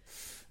party?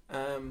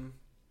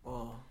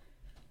 Well,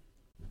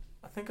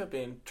 I think I've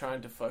been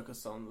trying to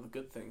focus on the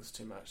good things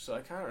too much, so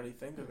I can't really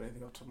think of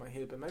anything off the top of my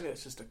head, but maybe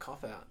it's just a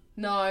cop-out.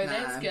 No,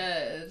 that's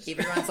good.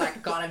 Everyone's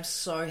like, God, I'm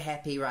so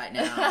happy right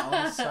now.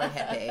 I'm so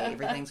happy.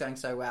 Everything's going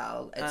so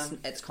well.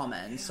 It's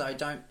common, so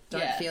don't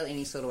Yeah. feel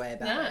any sort of way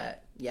about No. it.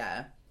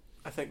 Yeah.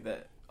 I think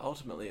that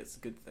ultimately it's a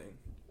good thing.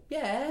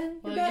 Yeah, you're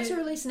Well, about you- to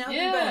release an album,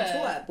 yeah. go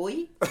on tour,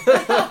 boy. It's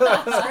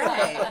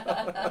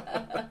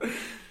great.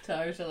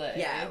 Totally.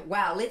 Yeah,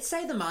 wow, let's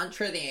say the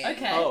mantra then.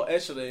 Okay. Oh,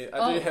 actually,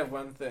 I do Oh. have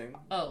one thing.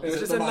 Oh. It's Is it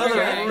just the another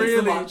mantra? Is really...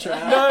 the mantra?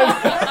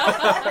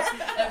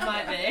 It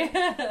might be.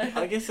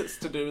 I guess it's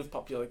to do with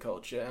popular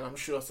culture, and I'm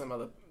sure some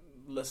other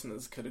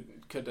listeners could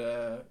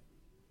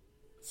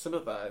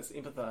sympathise,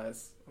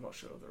 empathise. I'm not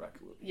sure of the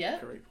Yeah.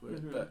 correct word,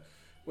 Mm-hmm. but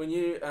when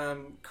you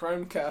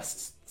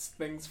Chromecast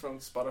things from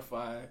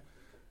Spotify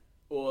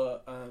or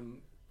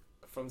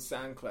from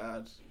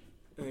SoundCloud,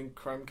 and then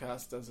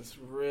Chromecast does this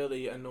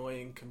really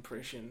annoying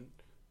compression,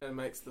 and it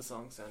makes the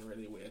song sound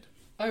really weird.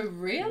 Oh,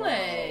 really?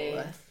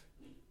 Whoa.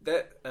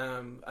 That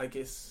I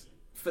guess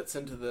fits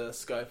into the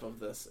scope of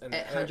this, and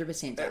It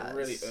 100% It does.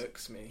 really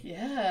irks me.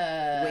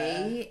 Yeah.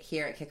 We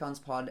here at Kick On's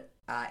Pod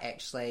are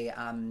actually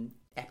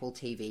Apple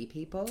TV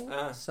people.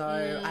 So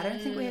I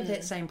don't think we have Mm.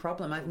 that same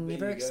problem. I've Well, there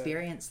never you go.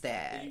 experienced Are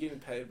that. you getting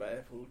paid by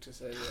Apple to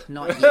say that?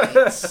 Not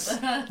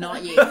yet.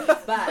 Not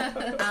yet.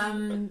 But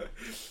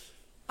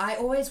I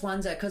always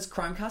wonder, because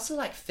Chromecasts are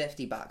like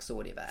 $50 or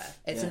whatever.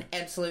 It's Yeah. an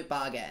absolute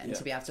bargain Yeah.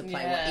 to be able to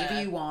play Yeah.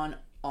 whatever you want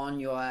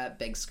on your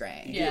big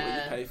screen. You get what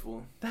Yeah. you pay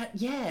for. But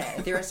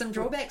yeah, there are some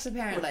drawbacks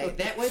apparently.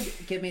 That would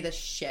give me the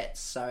shit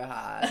so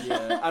hard.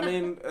 Yeah, I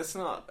mean, it's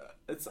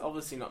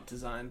obviously not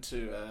designed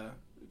to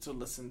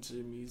listen to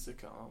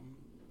music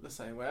the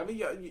same way. I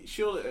mean,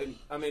 surely,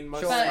 I mean,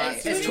 most Sure, But smart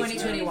it's it's TVs now-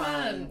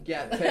 2021.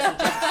 Yeah, person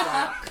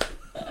takes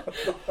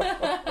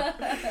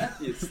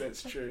Yes,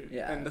 that's true.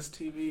 Yeah. And this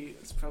TV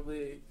is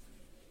probably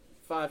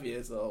 5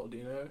 years old,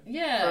 you know?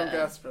 Yeah.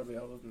 Chromecast's probably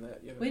older than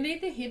that, you know? We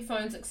need the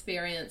headphones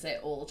experience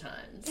at all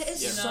times. That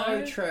is you so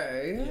know?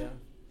 true. Yeah.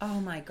 Oh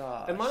my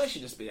god. It might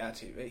actually just be our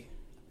TV.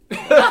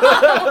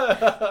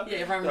 Yeah,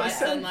 everyone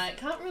writes in like,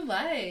 can't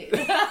relate.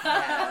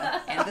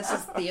 Yeah. And this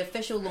is the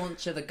official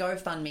launch of a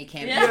GoFundMe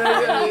campaign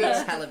Yeah. for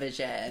new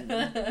television.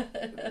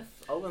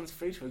 Old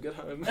free to a good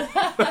home. Pick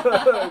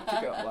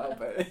up Loud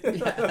Bay.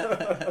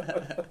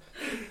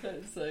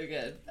 That's so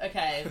good.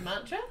 Okay,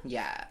 mantra?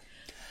 Yeah.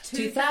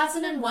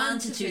 2001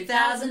 to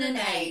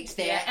 2008,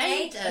 there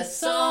ain't a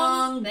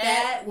song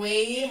that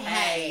we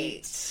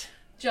hate.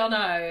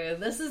 Jono,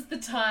 this is the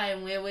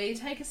time where we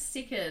take a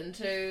second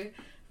to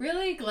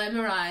really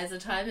glamorize a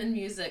time in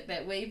music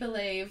that we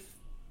believe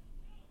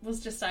was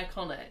just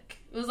iconic.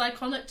 It was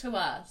iconic to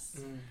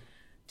us.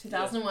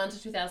 2001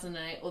 to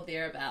 2008 or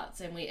thereabouts,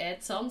 and we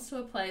add songs to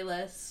a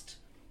playlist.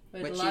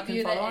 We'd Which you love can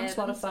to follow on add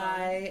songs.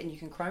 Spotify, and you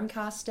can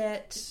Chromecast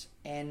it,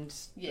 and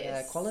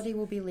Yes. the quality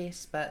will be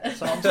less, but the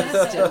songs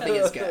will still be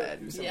as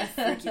good. Some Yeah.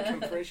 freaky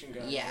compression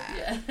going on.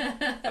 Yeah.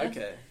 Yeah.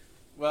 Okay.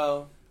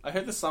 Well, I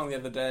heard the song the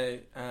other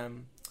day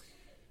on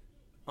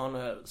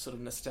a sort of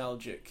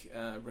nostalgic,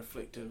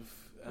 reflective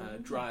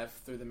drive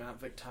through the Mount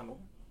Vic Tunnel,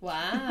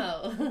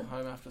 Wow.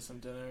 home after some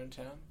dinner in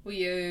town. Were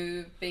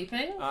you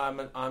beeping?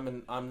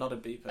 I'm not a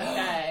beeper.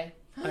 Okay.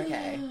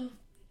 Okay.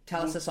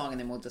 Tell us the song and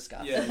then we'll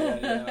discuss. Yeah.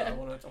 I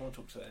want to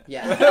talk to that.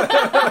 Yeah.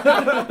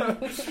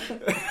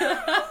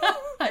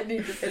 I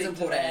need to It's speak to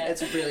important. that.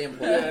 It's really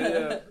important.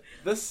 Yeah.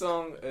 This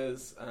song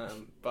is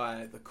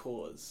by The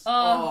Cause.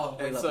 Oh,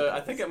 we And love so The I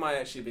Cause. think it might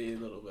actually be a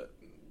little bit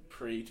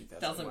pre-2001.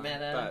 Doesn't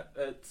matter.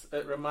 But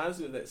it reminds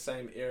me of that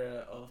same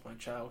era of my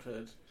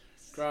childhood.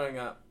 Growing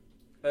up,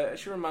 it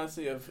actually reminds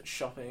me of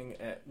shopping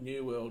at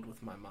New World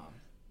with my mum.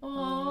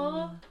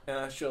 Aww. And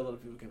I'm sure a lot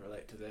of people can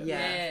relate to that. Yeah.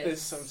 Yes.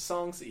 There's some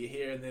songs that you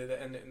hear in there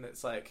and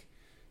it's like,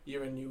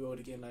 you're in New World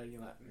again later and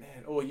you're like,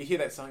 man. Or you hear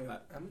that song, you're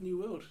like, I'm in New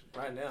World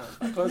right now.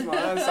 I close my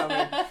eyes, I'm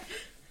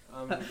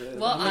in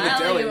What the aisle are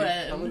deli. you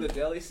in? I'm in the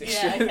deli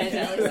section. Yeah, okay,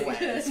 deli Always,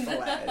 section.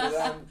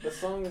 always. The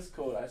song is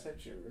called, I just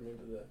actually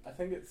remember I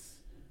think it's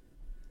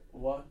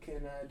What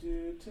Can I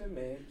Do to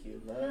Make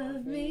You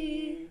Love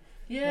Me?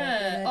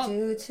 Yeah. What can I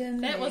Oh, do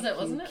to that was make it,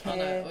 wasn't you it? Oh, no.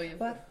 care? Oh, you-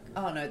 What?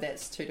 Oh no,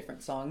 that's two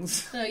different songs.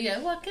 so yeah.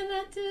 What can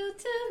I do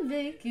to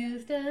make you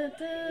da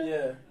da?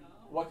 Yeah.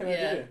 What can I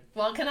Yeah. do?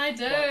 What can I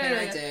do? What can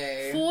I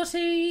do?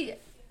 40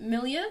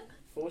 million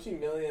 40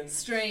 million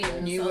streams.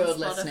 New on World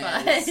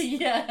Spotify. listeners.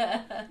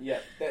 yeah. Yeah,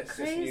 that's just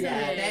Crazy. New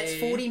Yeah, World. that's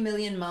 40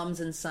 million mums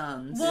and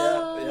sons.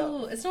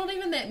 Whoa! It's not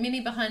even that many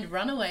behind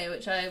Runaway,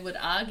 which I would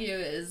argue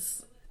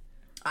is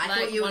I like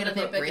thought you were one going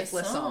to of put their biggest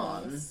Breathless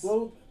songs.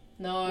 Well,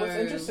 No. what's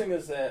interesting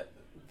is that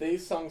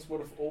these songs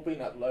would have all been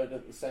uploaded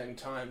at the same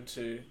time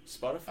to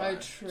Spotify. Oh,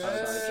 true.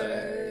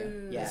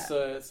 So, yeah.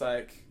 So it's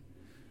like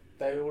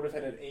they would have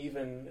had an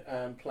even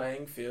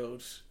playing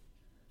field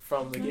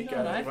from the Oh my get-go.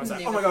 God, I've Everyone's like,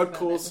 never oh my thought god, about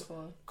calls that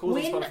before. on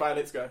When- Spotify,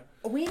 let's go.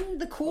 When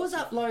the Cause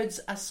uploads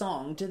a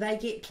song, do they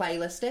get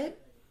playlisted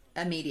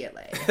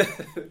immediately?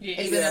 Yes,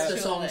 Even if the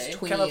surely. song's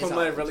 20 Come up years on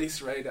my old?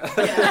 release radar.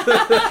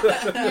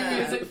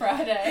 Music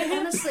Friday.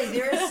 Honestly,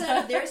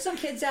 there are some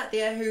kids out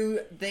there who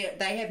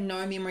they have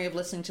no memory of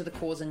listening to the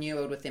Cause and New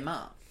World with their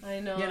mum. I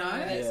know. You know?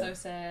 That's Yeah. so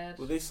sad.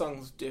 Well, these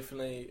songs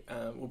definitely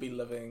will be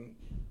living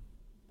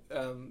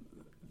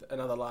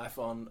another life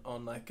on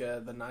like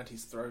the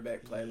 90s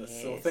throwback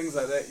playlists or Yes. things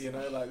like that, you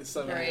know, like there's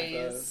so many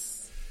of those. Breeze.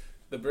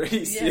 The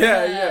breeze,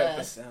 Yeah. yeah,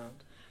 the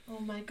sound. Oh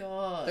my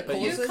god. The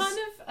You Causes- kind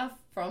of are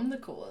from the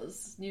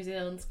Cause, New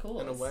Zealand's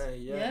Cause. In a way,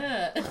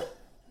 yeah. Yeah.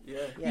 Yeah,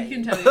 Yeah, You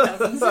can tell your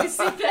cousins we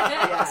said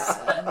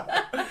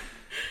that. Yeah.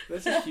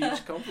 that's a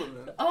huge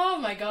compliment. Oh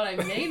my god, I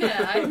mean it.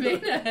 I mean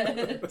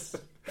it.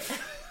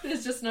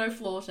 There's just no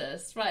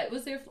flautist. Right,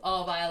 was there...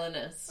 Oh,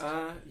 violinist.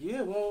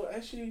 Yeah, well,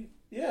 actually,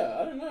 yeah,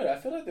 I don't know. I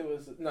feel like there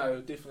was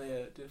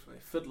definitely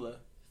fiddler.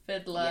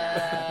 Fiddler,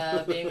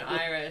 Yeah. being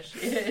Irish.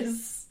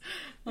 Yes.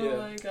 Oh Yeah,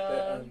 my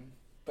god.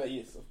 But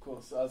yes, of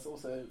course, I was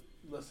also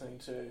listening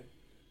to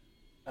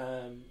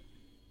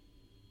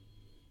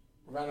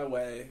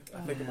Runaway. I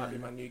think it might be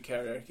my new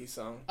karaoke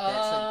song. That's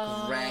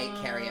a great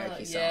karaoke song.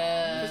 Because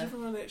Yeah.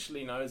 everyone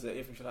actually knows it,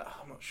 even if you're like,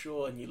 oh, I'm not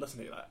sure, and you listen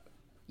to it, you're like,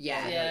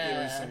 Yeah.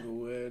 Every single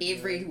word.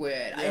 Every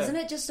word. Yeah. Isn't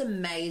it just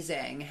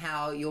amazing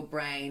how your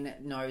brain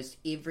knows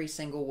every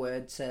single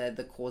word to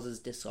the Cause's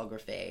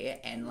discography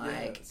and Yeah,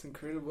 like it's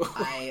incredible.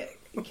 I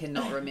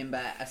cannot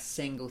remember a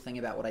single thing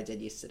about what I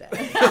did yesterday.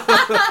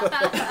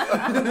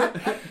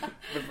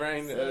 The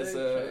brain So is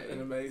true.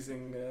 an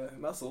amazing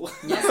muscle.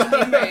 Yes,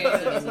 memory.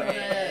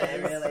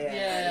 It really is.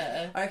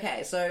 Yeah.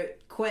 Okay, so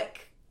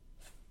quick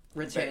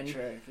return.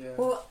 Backtrack, yeah.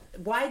 Well,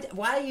 why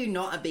are you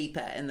not a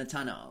beeper in the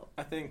tunnel?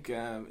 I think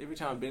every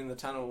time I've been in the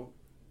tunnel,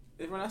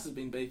 everyone else has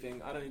been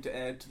beeping. I don't need to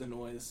add to the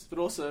noise. But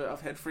also,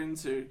 I've had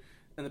friends who,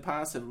 in the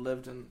past, have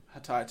lived in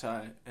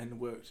Hataitai and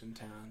worked in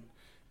town.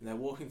 And they're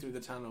walking through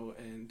the tunnel,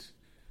 and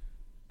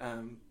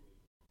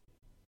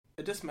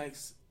it just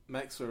makes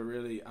for a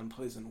really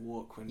unpleasant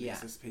walk when Yeah.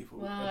 there's just people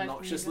Wow, I've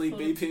obnoxiously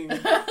never beeping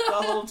the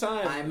whole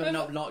time. I'm an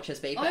obnoxious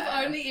beeper.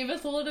 I've only ever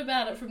thought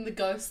about it from the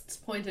ghost's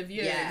point of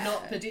view, Yeah.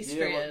 not Yeah,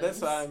 pedestrians. well, that's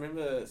why I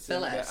remember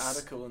seeing that Phyllis.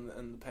 article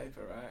in the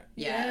paper, right?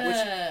 Yeah.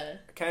 Yeah.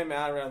 It came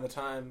out around the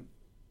time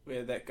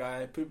where that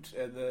guy pooped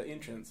at the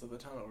entrance of the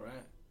tunnel, right?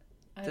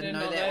 I Didn't didn't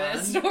know know that that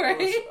one.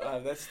 story.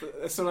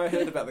 That's when I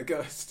heard about the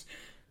ghost.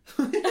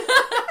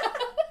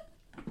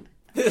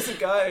 There's a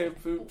guy who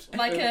pooped.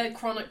 Like a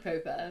chronic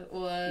pooper,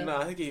 or No,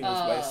 I think he was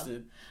Oh.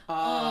 wasted.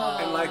 Oh.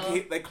 And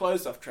like they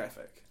closed off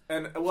traffic.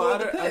 And For what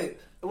the poop?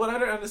 what I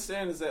don't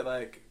understand is that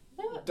like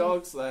What?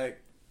 dogs like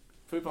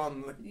poop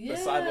on the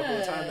sidewalk all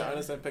the time. The Yeah.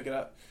 owners don't pick it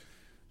up.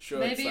 Sure,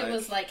 maybe it's it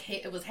was like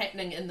it was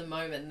happening in the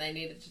moment. They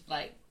needed to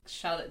like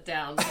shut it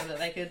down so that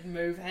they could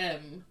move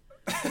him.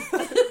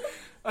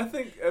 I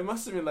think it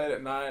must have been late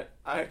at night.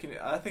 I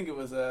think it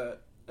was a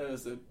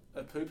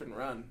poop and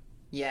run.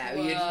 Yeah,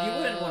 you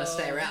wouldn't want to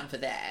stay Whoa. around for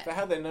that. But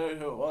how'd they know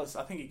who it was?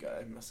 I think he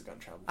must have got in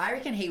trouble. I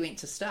reckon he went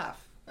to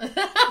stuff.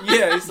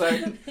 Yeah, he's like,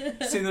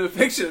 seen the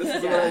pictures. This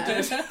is what I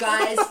did.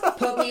 Guys,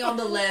 put me on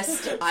the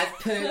list. I've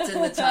pooped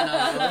in the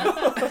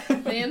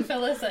tunnel. Me and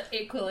Phyllis are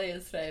equally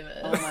as famous.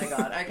 Oh my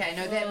god. Okay,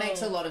 no, that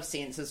makes a lot of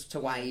sense as to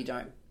why you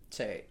don't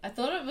toot. I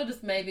thought it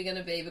was maybe going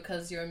to be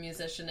because you're a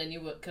musician and you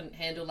couldn't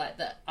handle like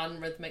the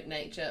unrhythmic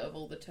nature of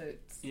all the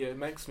toots. Yeah, it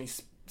makes me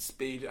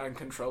speed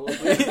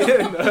uncontrollably.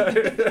 No.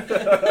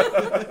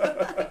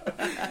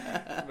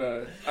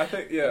 No,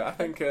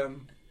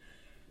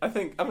 I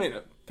think. I mean,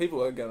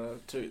 people are gonna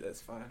toot.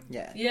 That's fine.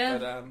 Yeah. Yeah,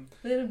 But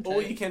let him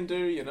all toot. you can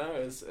do,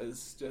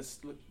 is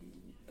just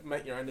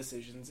make your own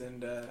decisions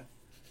and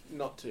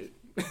not toot.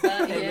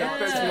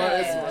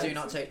 Yeah. Do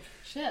not toot.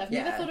 Shit, I've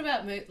Yeah. never thought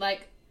about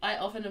like I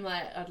often am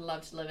like I'd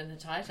love to live in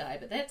Hataitai,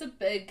 but that's a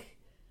big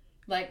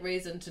like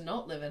reason to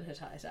not live in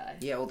Hataitai.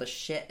 Yeah, all the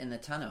shit in the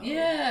tunnel.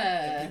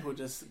 Yeah. People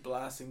just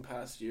blasting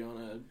past you on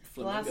a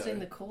flamingo. Blasting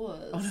the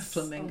cause. On a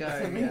flamingo. On a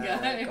flamingo.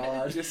 Yeah,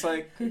 God. Just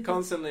like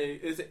constantly,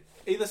 is it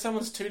either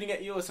someone's tooting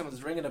at you or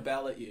someone's ringing a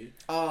bell at you?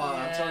 Oh,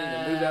 I'm telling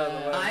you to move out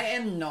of the way. I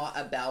am not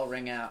a bell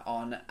ringer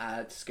on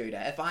a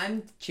scooter. If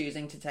I'm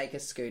choosing to take a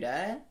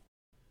scooter,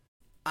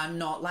 I'm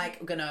not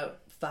like gonna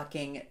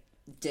fucking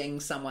ding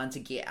someone to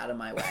get out of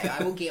my way.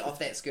 I will get off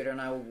that scooter and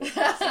I will walk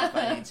if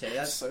I need to. I'm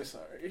That's, so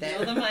sorry. That-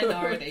 You're the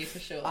minority for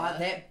sure.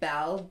 that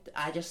bell,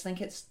 I just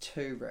think it's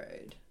too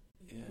rude.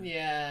 Yeah.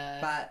 Yeah.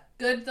 But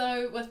Good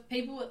though, with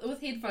people with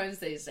headphones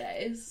these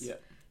days. Yeah.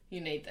 You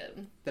need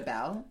them. the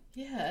bell?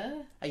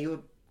 Yeah.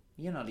 You're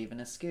not even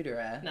a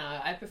scooterer. No,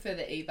 I prefer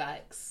the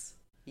e-bikes.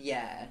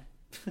 Yeah.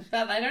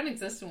 But they don't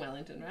exist in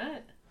Wellington,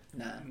 right?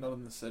 No. Not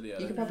in the city. I You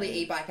don't could probably think.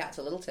 e-bike out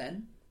to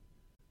Littleton.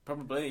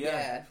 Probably,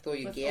 yeah. With all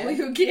your With gear. all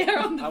your gear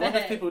on the I wonder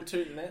if back. people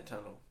toot in that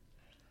tunnel.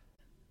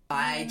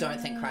 I don't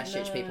think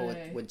Christchurch people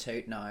No. would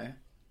toot, no.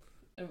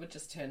 It would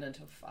just turn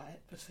into a fight.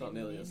 It's not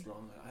nearly as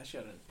long. Actually,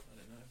 I don't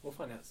know. We'll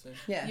find out soon.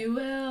 Yeah. You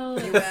will.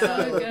 You It's will.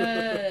 so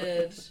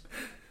good.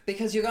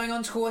 Because you're going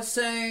on tour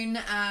soon.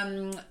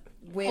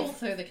 All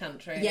through the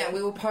country. Yeah,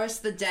 we will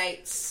post the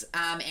dates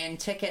and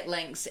ticket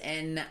links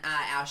in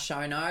our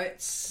show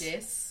notes.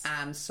 Yes.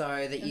 So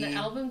that And you. the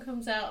album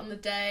comes out on the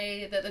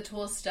day that the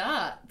tour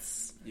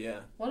starts.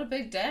 Yeah. What a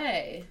big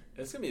day.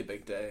 It's going to be a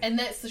big day. And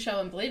that's the show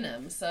in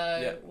Blenheim, so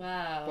Yeah.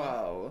 wow.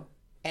 Whoa.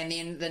 And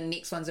then the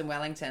next one's in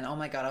Wellington. Oh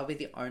my god, I'll be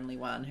the only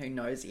one who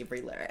knows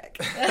every lyric.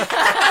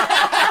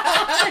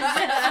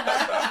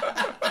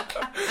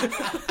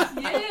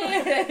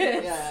 Yes.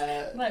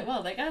 Yeah. Like,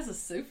 well, that guy's a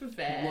super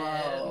fan.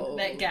 Whoa.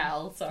 That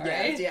gal,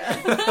 sorry.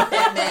 Yeah.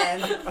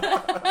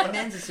 That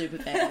man's a super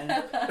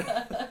fan.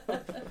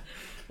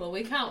 Well,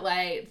 we can't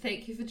wait.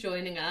 Thank you for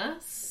joining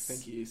us.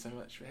 Thank you so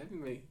much for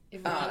having me.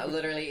 Everyone-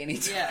 Literally any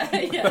time.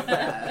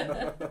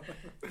 Yeah.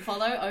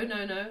 Follow Oh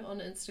No No on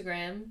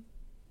Instagram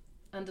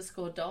 _. Oh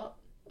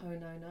No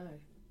No.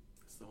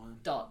 That's the one.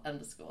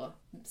 _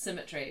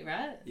 symmetry,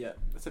 right? Yeah,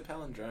 it's a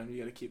palindrome. You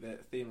got to keep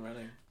that theme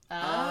running.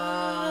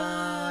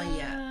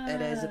 Yeah,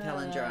 it is a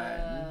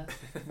palindrome. I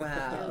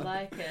Wow.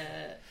 like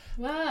it.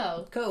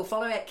 Wow. Cool.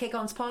 Follow at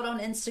KickOnSpot on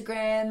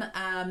Instagram.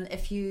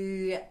 If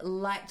you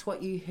liked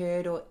what you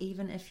heard, or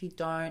even if you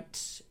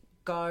don't,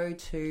 go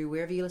to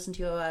wherever you listen to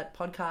your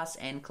podcast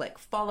and click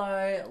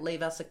follow.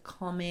 Leave us a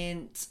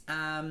comment.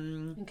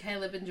 And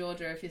Caleb and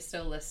Georgia, if you're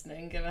still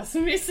listening, give us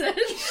a message.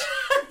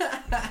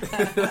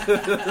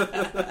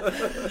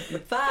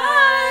 Bye.